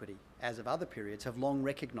antiquity, as of other periods, have long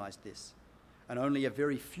recognised this, and only a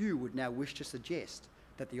very few would now wish to suggest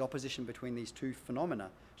that the opposition between these two phenomena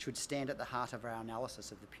should stand at the heart of our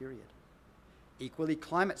analysis of the period. Equally,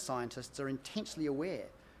 climate scientists are intensely aware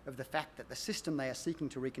of the fact that the system they are seeking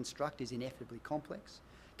to reconstruct is ineffably complex,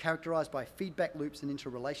 characterised by feedback loops and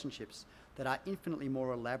interrelationships that are infinitely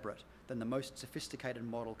more elaborate than the most sophisticated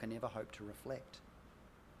model can ever hope to reflect.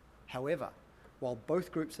 However, while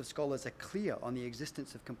both groups of scholars are clear on the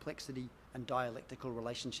existence of complexity and dialectical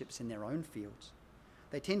relationships in their own fields,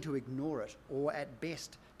 they tend to ignore it, or at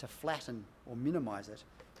best to flatten or minimise it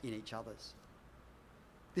in each other's.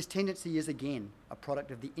 This tendency is again a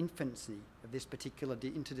product of the infancy of this particular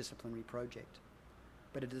interdisciplinary project,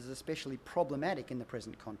 but it is especially problematic in the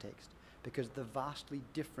present context because of the vastly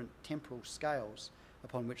different temporal scales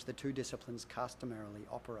upon which the two disciplines customarily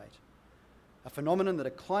operate. A phenomenon that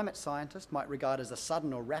a climate scientist might regard as a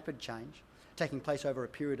sudden or rapid change, taking place over a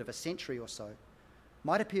period of a century or so,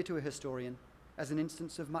 might appear to a historian as an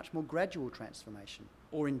instance of much more gradual transformation,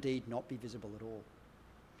 or indeed not be visible at all.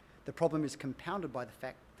 The problem is compounded by the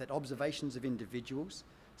fact that observations of individuals,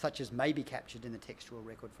 such as may be captured in the textual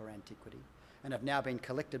record for antiquity, and have now been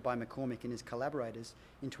collected by McCormick and his collaborators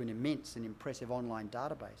into an immense and impressive online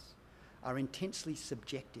database, are intensely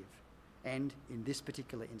subjective and, in this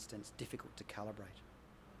particular instance, difficult to calibrate.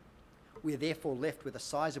 We are therefore left with a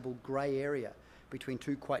sizable grey area between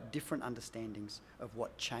two quite different understandings of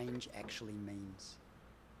what change actually means.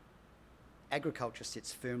 Agriculture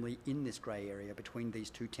sits firmly in this grey area between these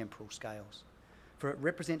two temporal scales, for it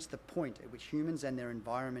represents the point at which humans and their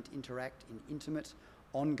environment interact in intimate,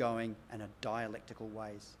 ongoing, and dialectical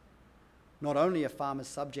ways. Not only are farmers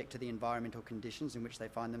subject to the environmental conditions in which they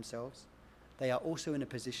find themselves, they are also in a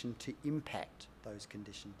position to impact those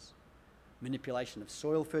conditions. Manipulation of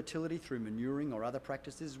soil fertility through manuring or other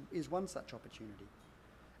practices is one such opportunity.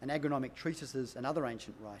 And agronomic treatises and other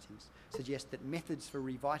ancient writings suggest that methods for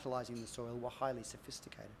revitalising the soil were highly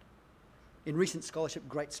sophisticated. In recent scholarship,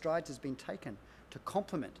 great strides has been taken to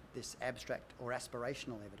complement this abstract or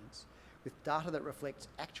aspirational evidence with data that reflects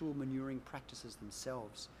actual manuring practices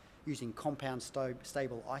themselves, using compound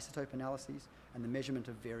stable isotope analyses and the measurement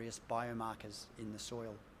of various biomarkers in the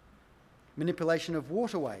soil. Manipulation of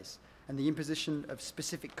waterways and the imposition of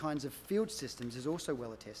specific kinds of field systems is also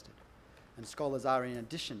well attested, and scholars are in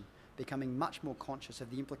addition becoming much more conscious of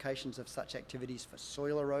the implications of such activities for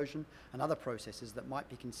soil erosion and other processes that might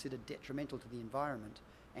be considered detrimental to the environment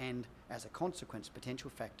and, as a consequence, potential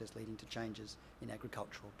factors leading to changes in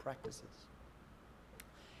agricultural practices.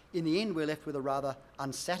 In the end, we're left with a rather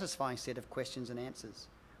unsatisfying set of questions and answers,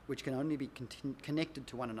 which can only be connected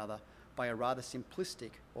to one another by a rather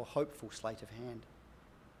simplistic or hopeful sleight of hand.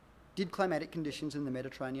 Did climatic conditions in the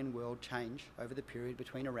Mediterranean world change over the period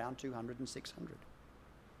between around 200 and 600?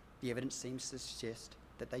 The evidence seems to suggest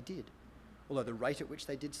that they did, although the rate at which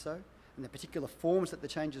they did so and the particular forms that the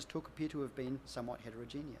changes took appear to have been somewhat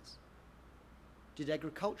heterogeneous. Did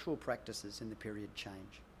agricultural practices in the period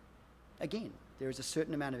change? Again, there is a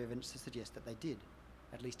certain amount of evidence to suggest that they did,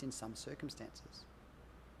 at least in some circumstances.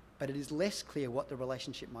 But it is less clear what the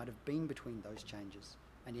relationship might have been between those changes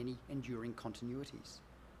and any enduring continuities.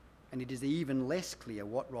 And it is even less clear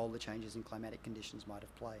what role the changes in climatic conditions might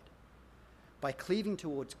have played. By cleaving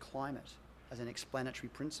towards climate as an explanatory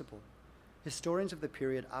principle, historians of the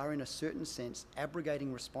period are in a certain sense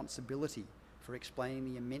abrogating responsibility for explaining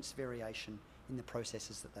the immense variation in the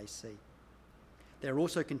processes that they see. They're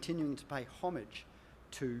also continuing to pay homage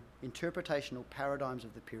to interpretational paradigms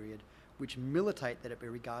of the period which militate that it be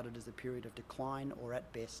regarded as a period of decline or,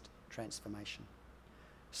 at best, transformation.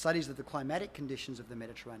 Studies of the climatic conditions of the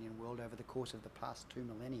Mediterranean world over the course of the past 2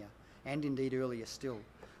 millennia, and indeed earlier still,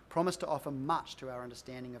 promise to offer much to our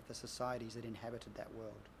understanding of the societies that inhabited that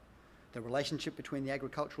world. The relationship between the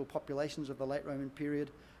agricultural populations of the late Roman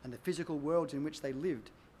period and the physical worlds in which they lived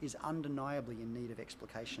is undeniably in need of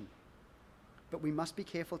explication. But we must be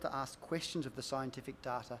careful to ask questions of the scientific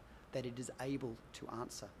data that it is able to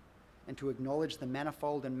answer, and to acknowledge the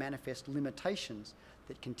manifold and manifest limitations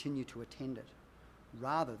that continue to attend it,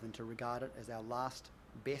 rather than to regard it as our last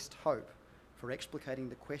best hope for explicating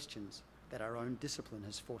the questions that our own discipline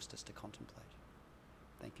has forced us to contemplate.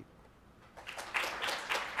 Thank you.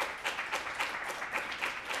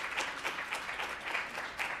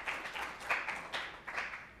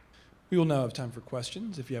 We will now have time for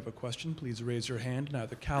questions. If you have a question, please raise your hand, and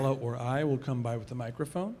either Calla or I will come by with the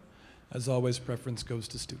microphone. As always, preference goes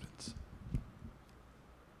to students.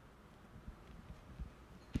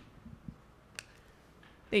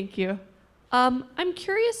 Thank you. I'm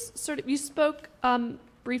curious, you spoke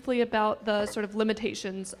briefly about the sort of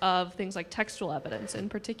limitations of things like textual evidence in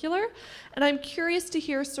particular, and I'm curious to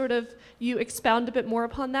hear you expound a bit more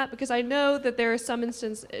upon that, because I know that there are some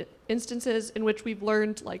instances in which we've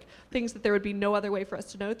learned things that there would be no other way for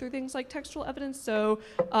us to know through things like textual evidence. So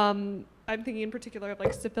I'm thinking in particular of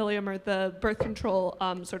Syphilium, or the birth control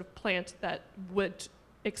plant that would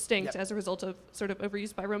extinct as a result of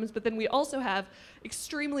overuse by Romans. But then we also have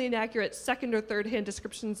extremely inaccurate second or third hand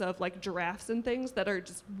descriptions of giraffes and things that are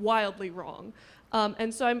just wildly wrong.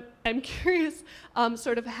 And so I'm curious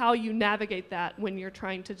how you navigate that when you're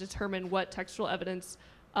trying to determine what textual evidence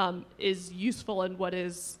is useful and what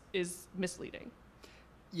is misleading.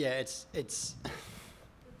 Yeah, it's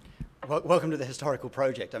welcome to the historical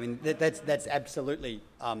project. I mean, that's absolutely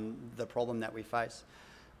the problem that we face.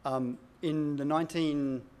 In the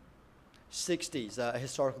 1960s, a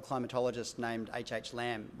historical climatologist named H.H.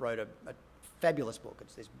 Lamb wrote a fabulous book.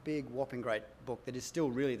 It's this big, whopping great book that is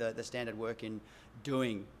still really the standard work in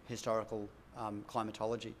doing historical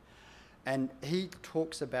climatology. And he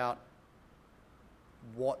talks about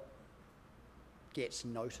what gets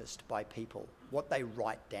noticed by people, what they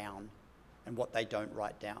write down and what they don't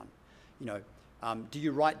write down. Do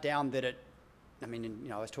you write down that it, I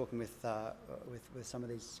was talking with some of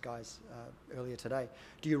these guys earlier today.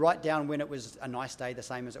 Do you write down when it was a nice day, the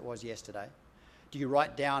same as it was yesterday? Do you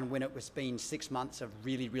write down when it was been 6 months of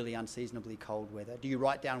really, really unseasonably cold weather? Do you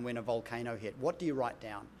write down when a volcano hit? What do you write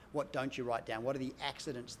down? What don't you write down? What are the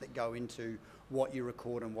accidents that go into what you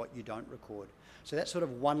record and what you don't record? So that's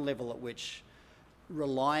one level at which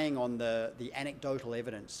relying on the anecdotal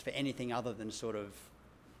evidence for anything other than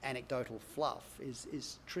anecdotal fluff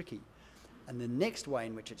is tricky. And the next way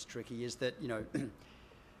in which it's tricky is that,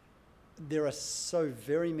 there are so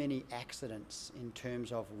very many accidents in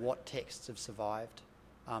terms of what texts have survived,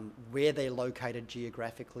 where they're located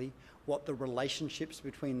geographically, what the relationships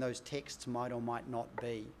between those texts might or might not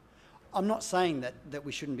be. I'm not saying that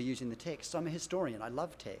we shouldn't be using the texts. I'm a historian. I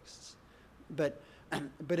love texts. But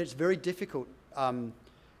it's very difficult.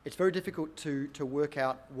 It's very difficult to work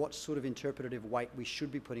out what sort of interpretative weight we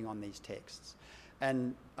should be putting on these texts.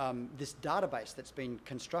 And this database that's been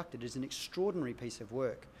constructed is an extraordinary piece of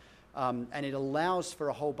work. And it allows for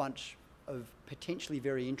a whole bunch of potentially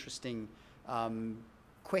very interesting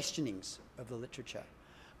questionings of the literature.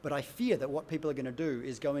 But I fear that what people are going to do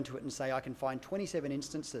is go into it and say, I can find 27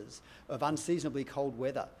 instances of unseasonably cold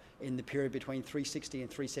weather in the period between 360 and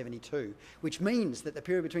 372, which means that the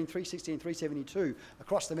period between 360 and 372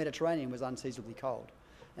 across the Mediterranean was unseasonably cold.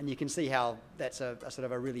 And you can see how that's a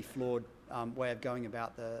really flawed way of going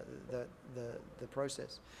about the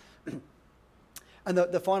process. And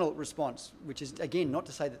the final response, which is, again, not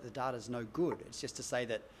to say that the data is no good, it's just to say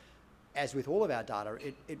that, as with all of our data,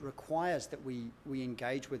 it requires that we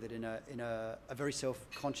engage with it in a very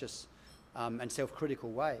self-conscious and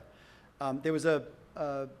self-critical way. There was a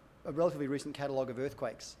relatively recent catalogue of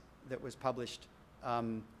earthquakes that was published,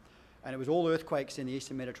 and it was all earthquakes in the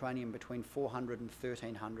Eastern Mediterranean between 400 and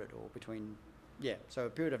 1300, so a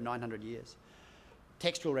period of 900 years.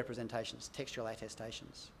 Textual representations, textual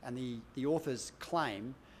attestations. And the authors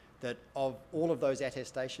claim that of all of those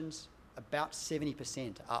attestations, about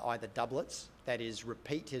 70% are either doublets, that is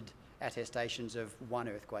repeated attestations of one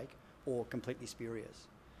earthquake, or completely spurious.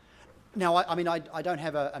 Now, I don't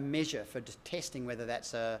have a measure for testing whether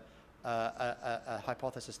that's a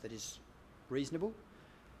hypothesis that is reasonable,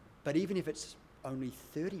 but even if it's only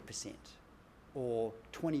 30% or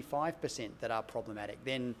 25% that are problematic,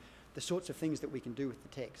 then the sorts of things that we can do with the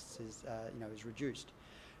texts is reduced.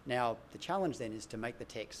 Now, the challenge then is to make the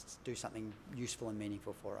texts do something useful and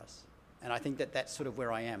meaningful for us. And I think that that's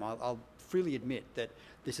where I am. I'll freely admit that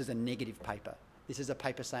this is a negative paper. This is a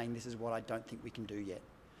paper saying this is what I don't think we can do yet.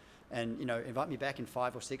 And invite me back in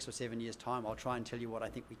 5 or 6 or 7 years' time. I'll try and tell you what I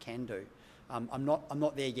think we can do. I'm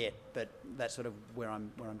not there yet, but that's where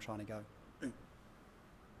I'm trying to go.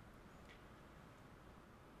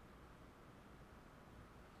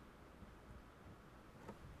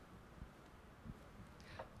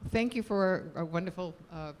 Thank you for a wonderful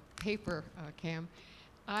paper, Cam.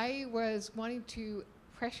 I was wanting to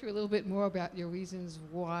press you a little bit more about your reasons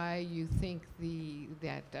why you think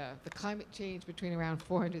that the climate change between around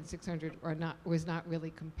 400 and 600 was not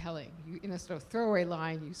really compelling. You, in a sort of throwaway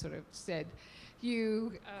line, you sort of said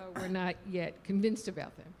you were not yet convinced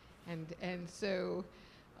about them. And so,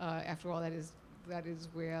 after all, that is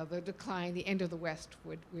where the decline, the end of the West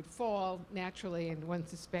would fall naturally, and one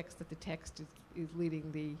suspects that the text is leading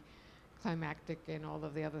the climactic and all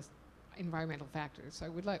of the other environmental factors. So I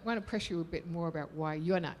would want to press you a bit more about why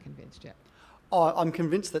you're not convinced yet. Oh, I'm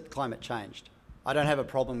convinced that climate changed. I don't have a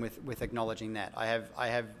problem with acknowledging that.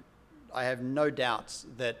 I have no doubts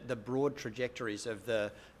that the broad trajectories of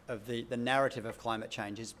the narrative of climate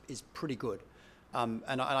change is pretty good, and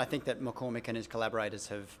I think that McCormick and his collaborators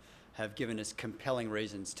have given us compelling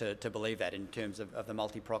reasons to believe that in terms of the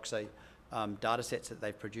multi-proxy data sets that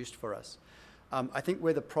they've produced for us. I think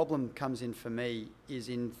where the problem comes in for me is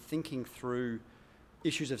in thinking through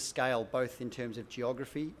issues of scale, both in terms of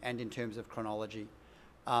geography and in terms of chronology.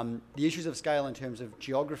 The issues of scale in terms of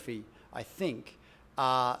geography, I think,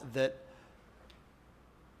 are that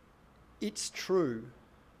it's true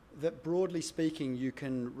that broadly speaking, you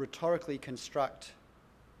can rhetorically construct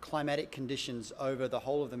climatic conditions over the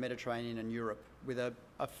whole of the Mediterranean and Europe with a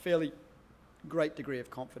fairly great degree of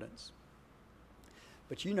confidence.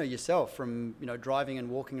 But you know yourself from driving and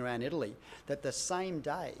walking around Italy that the same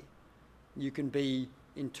day you can be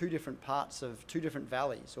in two different parts of two different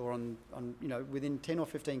valleys or on within 10 or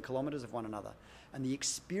 15 kilometres of one another, and the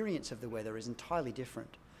experience of the weather is entirely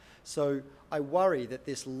different. So I worry that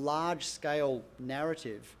this large-scale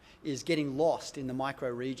narrative is getting lost in the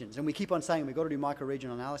micro-regions. And we keep on saying we've got to do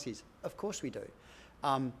micro-regional analyses. Of course we do.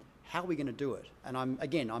 How are we going to do it? And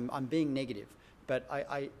I'm being negative, but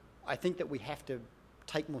I think that we have to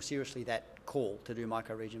take more seriously that call to do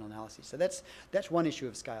micro-regional analyses. So that's one issue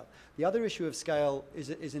of scale. The other issue of scale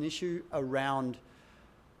is an issue around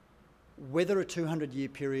whether a 200-year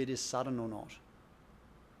period is sudden or not.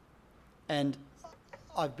 And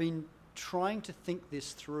I've been trying to think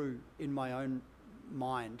this through in my own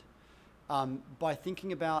mind by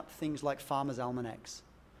thinking about things like farmers' almanacs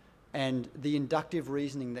and the inductive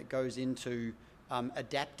reasoning that goes into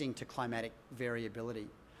adapting to climatic variability.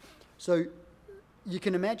 So you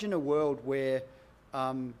can imagine a world where,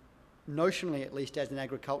 notionally at least as an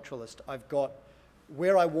agriculturalist, I've got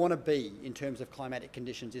where I want to be in terms of climatic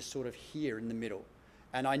conditions is sort of here in the middle.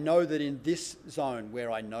 And I know that in this zone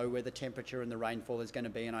where I know where the temperature and the rainfall is going to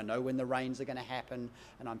be, and I know when the rains are going to happen,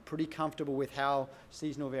 and I'm pretty comfortable with how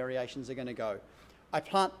seasonal variations are going to go, I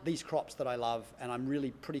plant these crops that I love, and I'm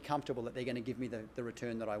really pretty comfortable that they're going to give me the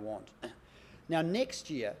return that I want. Now next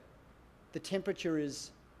year, the temperature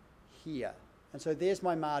is here, and so there's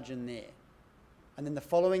my margin there. And then the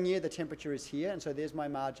following year, the temperature is here, and so there's my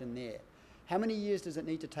margin there. How many years does it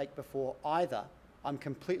need to take before either I'm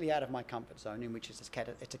completely out of my comfort zone, in which it's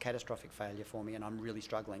a catastrophic failure for me and I'm really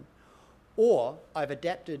struggling, or I've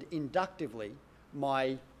adapted inductively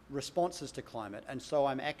my responses to climate, and so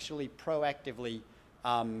I'm actually proactively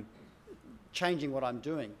changing what I'm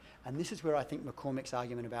doing? And this is where I think McCormick's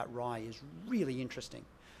argument about rye is really interesting.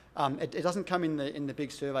 It doesn't come in the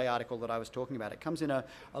big survey article that I was talking about. It comes in a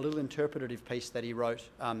little interpretative piece that he wrote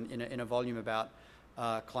in a volume about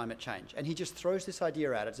climate change. And he just throws this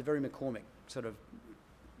idea out. It's a very McCormick sort of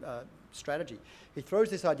strategy. He throws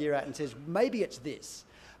this idea out and says, maybe it's this.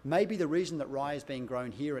 Maybe the reason that rye is being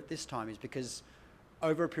grown here at this time is because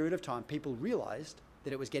over a period of time, people realised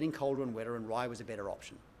that it was getting colder and wetter and rye was a better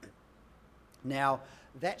option. Now,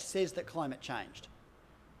 that says that climate changed,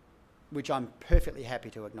 which I'm perfectly happy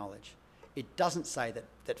to acknowledge. It doesn't say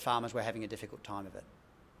that farmers were having a difficult time of it,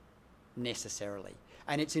 necessarily.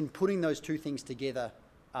 And it's in putting those two things together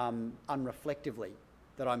unreflectively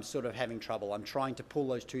that I'm sort of having trouble. I'm trying to pull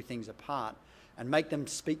those two things apart and make them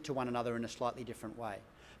speak to one another in a slightly different way.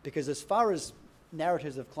 Because as far as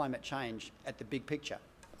narratives of climate change at the big picture,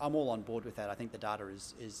 I'm all on board with that. I think the data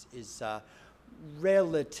is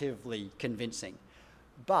relatively convincing.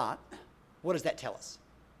 But what does that tell us?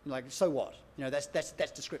 Like, so what?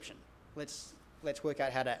 That's description. Let's work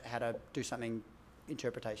out how to do something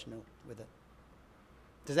interpretational with it.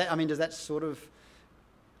 Does that sort of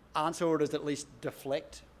answer, or does it at least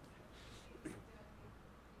deflect?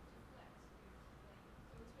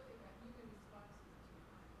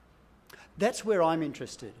 That's where I'm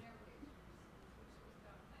interested.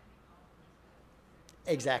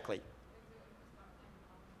 Exactly.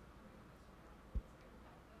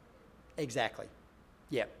 Exactly.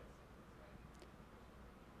 Yeah.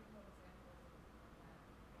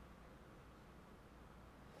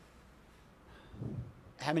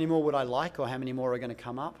 How many more would I like, or how many more are going to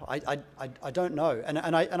come up? I don't know.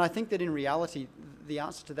 And I think that in reality, the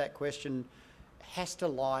answer to that question has to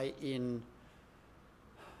lie in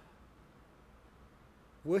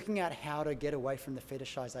working out how to get away from the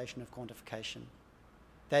fetishization of quantification.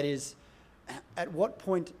 That is, at what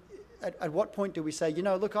point do we say, you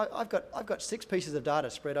know, look, I've got 6 pieces of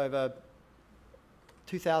data spread over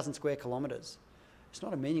 2,000 square kilometres. It's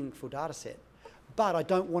not a meaningful data set, but I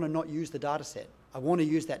don't want to not use the data set. I want to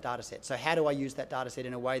use that data set. So how do I use that data set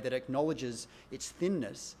in a way that acknowledges its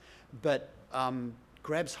thinness, but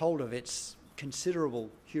grabs hold of its considerable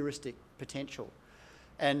heuristic potential?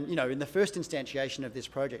 And, you know, in the first instantiation of this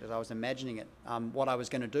project, as I was imagining it, what I was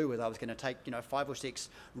going to do was I was going to take, you know, 5 or 6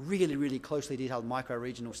 really, really closely detailed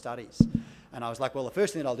micro-regional studies. And I was like, well, the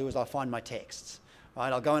first thing that I'll do is I'll find my texts.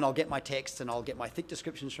 Right? I'll go and I'll get my texts, and I'll get my thick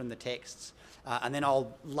descriptions from the texts. And then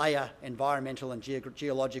I'll layer environmental and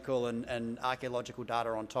geological and archaeological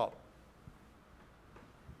data on top.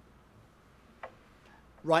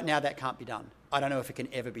 Right now, that can't be done. I don't know if it can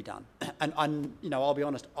ever be done. And you know, I'll be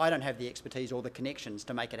honest, I don't have the expertise or the connections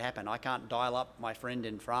to make it happen. I can't dial up my friend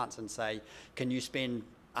in France and say, can you spend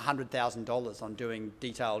 $100,000 on doing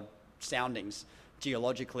detailed soundings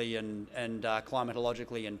geologically and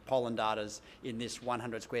climatologically and pollen data in this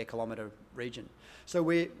 100 square kilometre region? So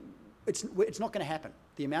it's not going to happen.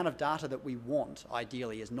 The amount of data that we want,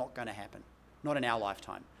 ideally, is not going to happen. Not in our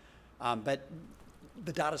lifetime. But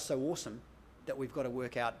the data's so awesome that we've got to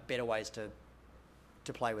work out better ways to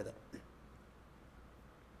play with it.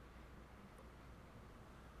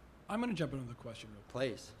 I'm going to jump into the question real quick.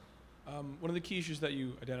 Please. One of the key issues that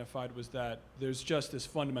you identified was that there's just this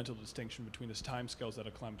fundamental distinction between this timescales that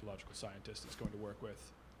a climatological scientist is going to work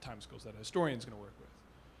with, timescales that a historian is going to work with.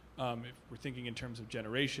 If we're thinking in terms of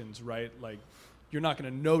generations, right, like you're not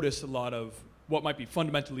going to notice a lot of what might be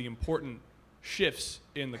fundamentally important shifts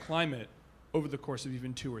in the climate over the course of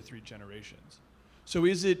even 2 or 3 generations. So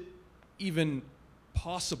is it even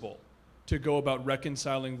possible to go about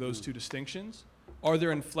reconciling those 2 distinctions? Are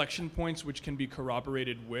there inflection points which can be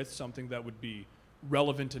corroborated with something that would be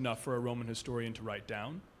relevant enough for a Roman historian to write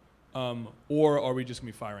down? Or are we just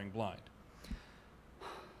going to be firing blind?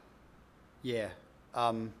 Yeah.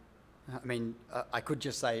 I mean, I could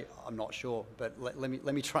just say I'm not sure, but let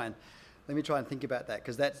me try and think about that,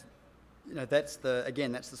 because that's, you know, that's the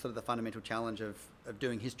sort of the fundamental challenge of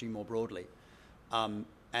doing history more broadly. And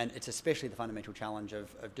it's especially the fundamental challenge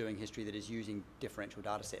of doing history that is using differential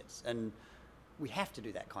data sets. And we have to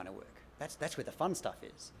do that kind of work. That's where the fun stuff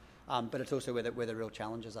is. But it's also where the real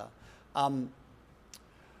challenges are.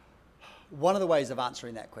 One of the ways of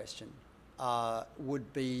answering that question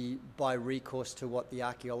would be by recourse to what the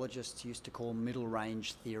archaeologists used to call middle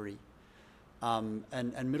range theory.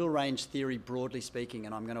 And middle range theory, broadly speaking,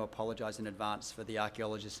 and I'm going to apologise in advance for the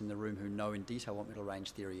archaeologists in the room who know in detail what middle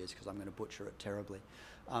range theory is, because I'm going to butcher it terribly.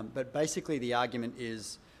 But basically the argument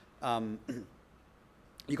is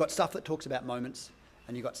you've got stuff that talks about moments,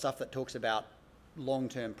 and you've got stuff that talks about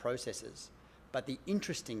long-term processes. But the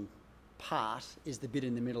interesting part is the bit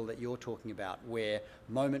in the middle that you're talking about, where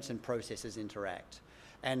moments and processes interact.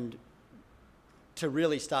 And to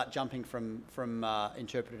really start jumping from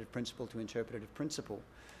interpretative principle to interpretative principle,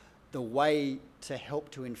 the way to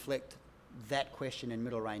help to inflect that question in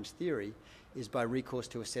middle range theory is by recourse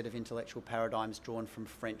to a set of intellectual paradigms drawn from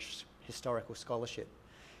French historical scholarship.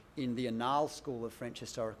 In the Annales school of French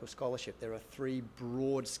historical scholarship, there are 3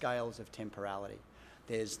 broad scales of temporality.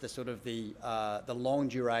 There's the sort of the longue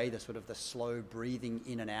durée, the sort of the slow breathing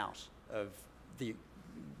in and out of the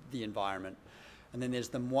environment. And then there's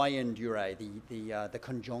the moyenne durée, the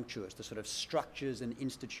conjonctures, the sort of structures and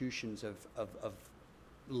institutions of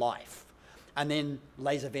life. And then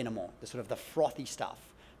les événements, the sort of the frothy stuff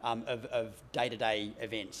of day-to-day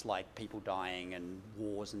events like people dying and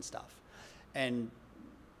wars and stuff. And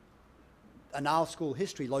Annales school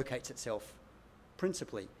history locates itself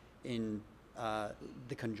principally in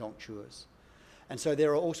the conjonctures. And so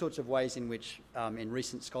there are all sorts of ways in which, in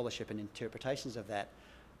recent scholarship and interpretations of that,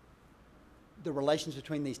 the relations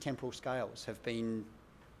between these temporal scales have been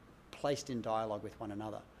placed in dialogue with one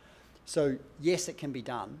another. So yes, it can be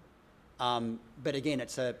done, but again,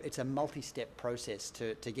 it's a multi-step process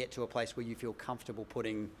to get to a place where you feel comfortable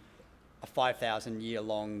putting a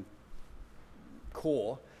 5,000-year-long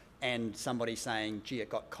core and somebody saying, gee, it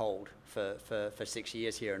got cold for 6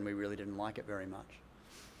 years here and we really didn't like it very much.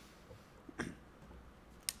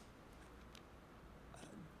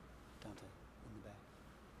 Dante, in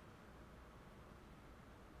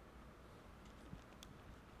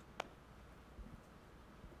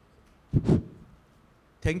the back.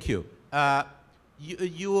 Thank you.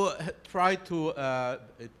 You try to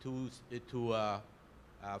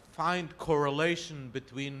find correlation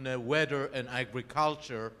between weather and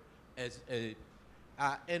agriculture,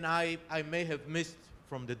 and I may have missed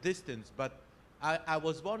from the distance, but I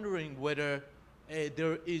was wondering whether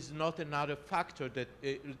there is not another factor that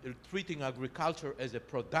treating agriculture as a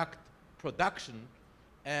production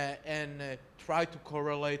and try to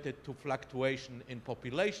correlate it to fluctuation in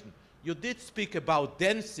population. You did speak about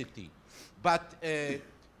density, but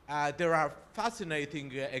there are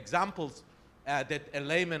fascinating examples that a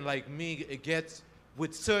layman like me gets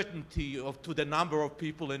with certainty to the number of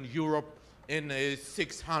people in Europe in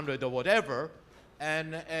 600 or whatever,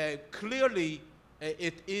 and clearly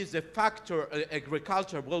it is a factor.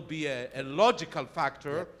 Agriculture will be a logical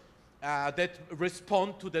factor. Yep. That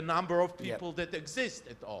respond to the number of people yep. that exist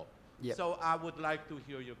at all. Yep. So I would like to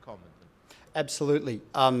hear your comment. Absolutely.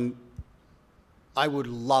 I would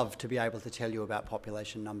love to be able to tell you about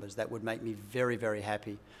population numbers. That would make me very, very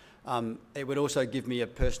happy. It would also give me a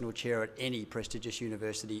personal chair at any prestigious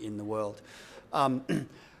university in the world.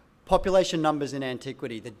 Population numbers in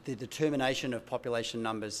antiquity, the determination of population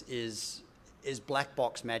numbers is black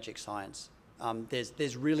box magic science.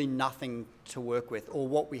 There's really nothing to work with, or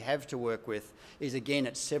what we have to work with is, again,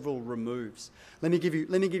 at several removes. Let me give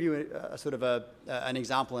you a sort of an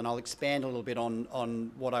example, and I'll expand a little bit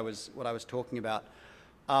on what I was talking about.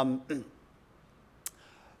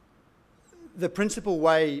 The principal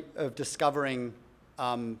way of discovering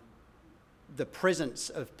the presence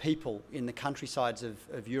of people in the countrysides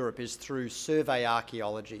of Europe is through survey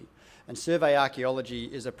archaeology. And survey archaeology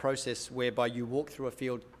is a process whereby you walk through a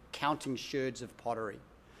field counting sherds of pottery.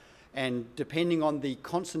 And depending on the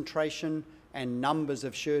concentration and numbers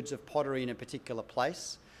of sherds of pottery in a particular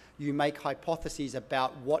place, you make hypotheses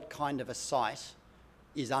about what kind of a site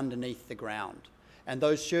is underneath the ground. And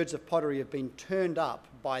those sherds of pottery have been turned up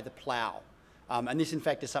by the plough. And this, in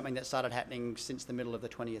fact, is something that started happening since the middle of the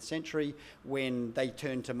 20th century, when they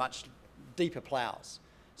turned to much deeper ploughs.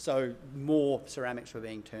 So more ceramics were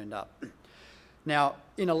being turned up. Now,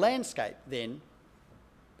 in a landscape, then,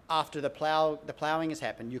 after the ploughing has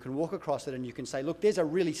happened, you can walk across it and you can say, look, there's a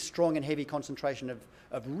really strong and heavy concentration of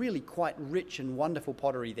really quite rich and wonderful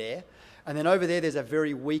pottery there. And then over there, there's a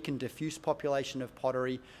very weak and diffuse population of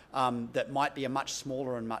pottery that might be a much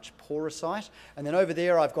smaller and much poorer site. And then over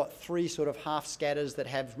there, I've got three sort of half scatters that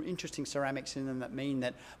have interesting ceramics in them that mean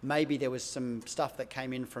that maybe there was some stuff that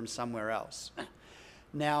came in from somewhere else.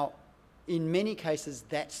 Now, in many cases,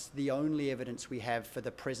 that's the only evidence we have for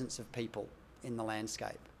the presence of people in the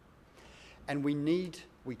landscape. And we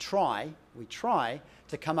try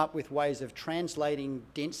to come up with ways of translating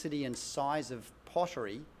density and size of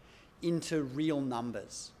pottery into real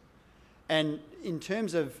numbers. And in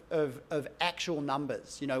terms of actual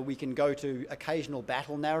numbers, you know, we can go to occasional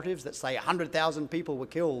battle narratives that say 100,000 people were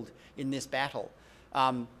killed in this battle.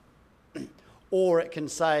 Or it can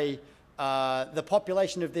say the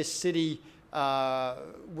population of this city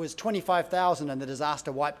was 25,000 and the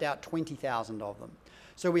disaster wiped out 20,000 of them.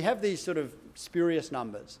 So we have these sort of spurious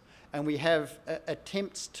numbers, and we have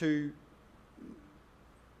attempts to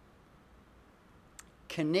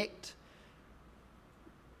connect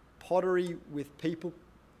pottery with people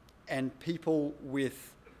and people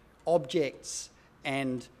with objects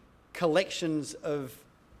and collections of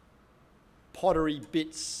pottery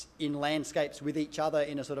bits in landscapes with each other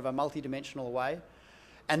in a sort of a multidimensional way.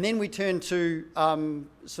 And then we turn to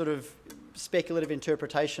sort of speculative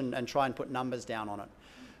interpretation and try and put numbers down on it.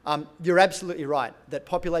 You're absolutely right that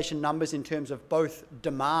population numbers in terms of both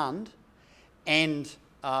demand and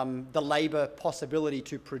the labour possibility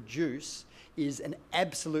to produce is an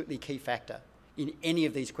absolutely key factor in any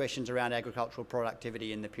of these questions around agricultural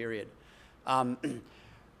productivity in the period.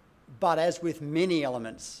 But as with many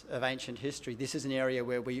elements of ancient history, this is an area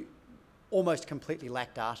where we almost completely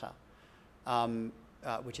lack data,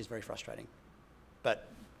 which is very frustrating. But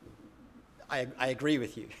I agree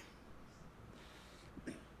with you.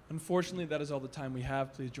 Unfortunately, that is all the time we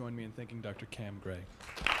have. Please join me in thanking Dr. Cam Grey.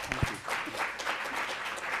 Thank you.